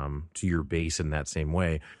your base in that same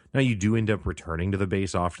way. Now, you do end up returning to the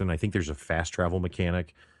base often. I think there's a fast travel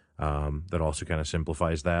mechanic that also kind of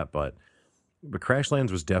simplifies that. But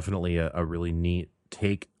Crashlands was definitely a really neat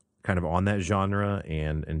take kind of on that genre,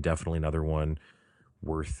 and definitely another one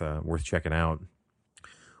worth checking out.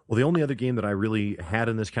 Well, the only other game that I really had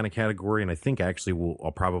in this kind of category, and I think actually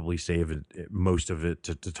I'll probably save most of it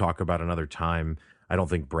to talk about another time. I don't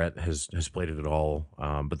think Brett has played it at all,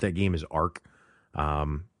 but that game is Ark.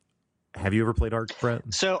 Have you ever played Ark,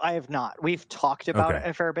 Brett? So I have not. We've talked about it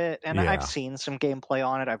a fair bit, and Yeah. I've seen some gameplay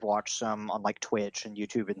on it. I've watched some on like Twitch and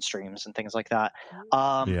YouTube and streams and things like that.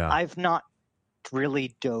 Yeah. I've not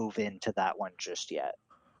really dove into that one just yet.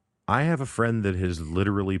 I have a friend that has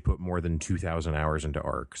literally put more than 2,000 hours into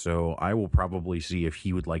Ark, so I will probably see if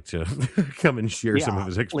he would like to come and share some of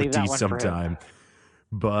his expertise sometime.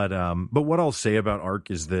 But what I'll say about Ark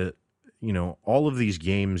is that, all of these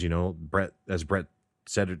games, Brett, as Brett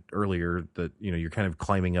said it earlier, that, you're kind of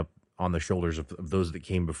climbing up on the shoulders of those that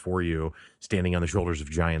came before you, standing on the shoulders of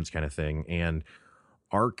giants kind of thing. And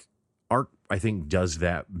Ark, I think, does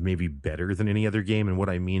that maybe better than any other game. And what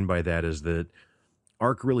I mean by that is that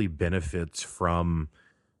Ark really benefits from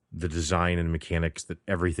the design and mechanics that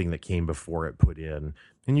everything that came before it put in.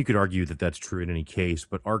 And you could argue that that's true in any case,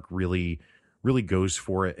 but Ark really, really goes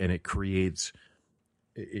for it, and it creates...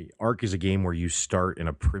 Ark is a game where you start in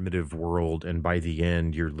a primitive world, and by the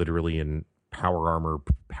end, you're literally in power armor,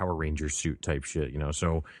 Power Ranger suit type shit,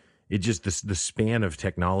 So it just, the span of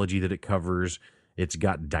technology that it covers, it's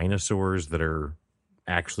got dinosaurs that are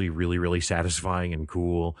actually really, really satisfying and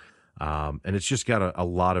cool. And it's just got a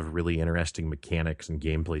lot of really interesting mechanics and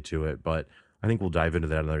gameplay to it, but I think we'll dive into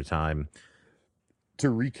that another time. To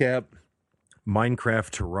recap,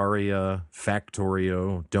 Minecraft, Terraria,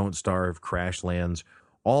 Factorio, Don't Starve, Crashlands,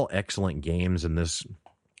 all excellent games in this,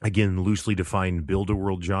 again, loosely defined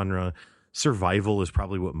build-a-world genre. Survival is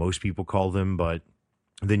probably what most people call them, but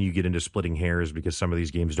then you get into splitting hairs because some of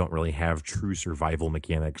these games don't really have true survival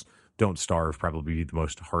mechanics. Don't Starve probably the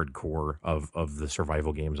most hardcore of the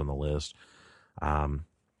survival games on the list.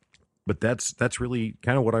 But that's really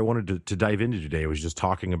kind of what I wanted to dive into today, was just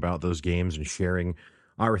talking about those games and sharing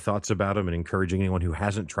our thoughts about them and encouraging anyone who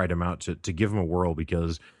hasn't tried them out to give them a whirl,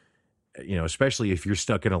 because, especially if you're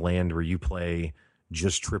stuck in a land where you play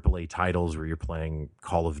just AAA titles, where you're playing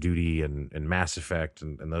Call of Duty and Mass Effect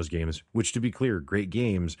and those games, which, to be clear, great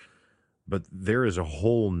games, but there is a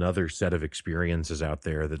whole nother set of experiences out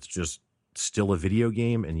there that's just still a video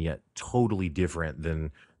game and yet totally different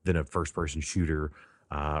than a first-person shooter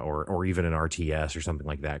or even an RTS or something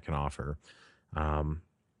like that can offer.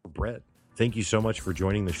 Brett, thank you so much for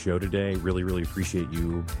joining the show today. Really, really appreciate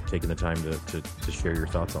you taking the time to share your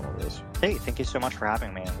thoughts on all this. Hey, thank you so much for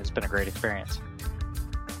having me. It's been a great experience.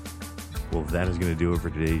 Well, that is going to do it for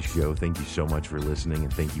today's show. Thank you so much for listening,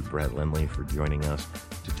 and thank you, Brett Lindley, for joining us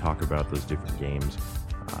to talk about those different games.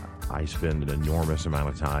 I spend an enormous amount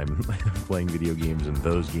of time playing video games, and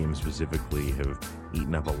those games specifically have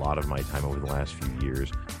eaten up a lot of my time over the last few years.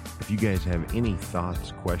 If you guys have any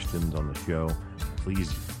thoughts, questions on the show,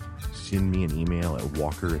 please send me an email at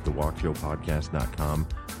walker@thewalkshowpodcast.com.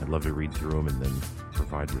 I'd love to read through them and then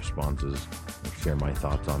provide responses or share my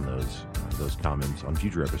thoughts on those comments on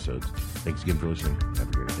future episodes. Thanks again for listening. Have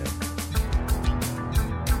a great day.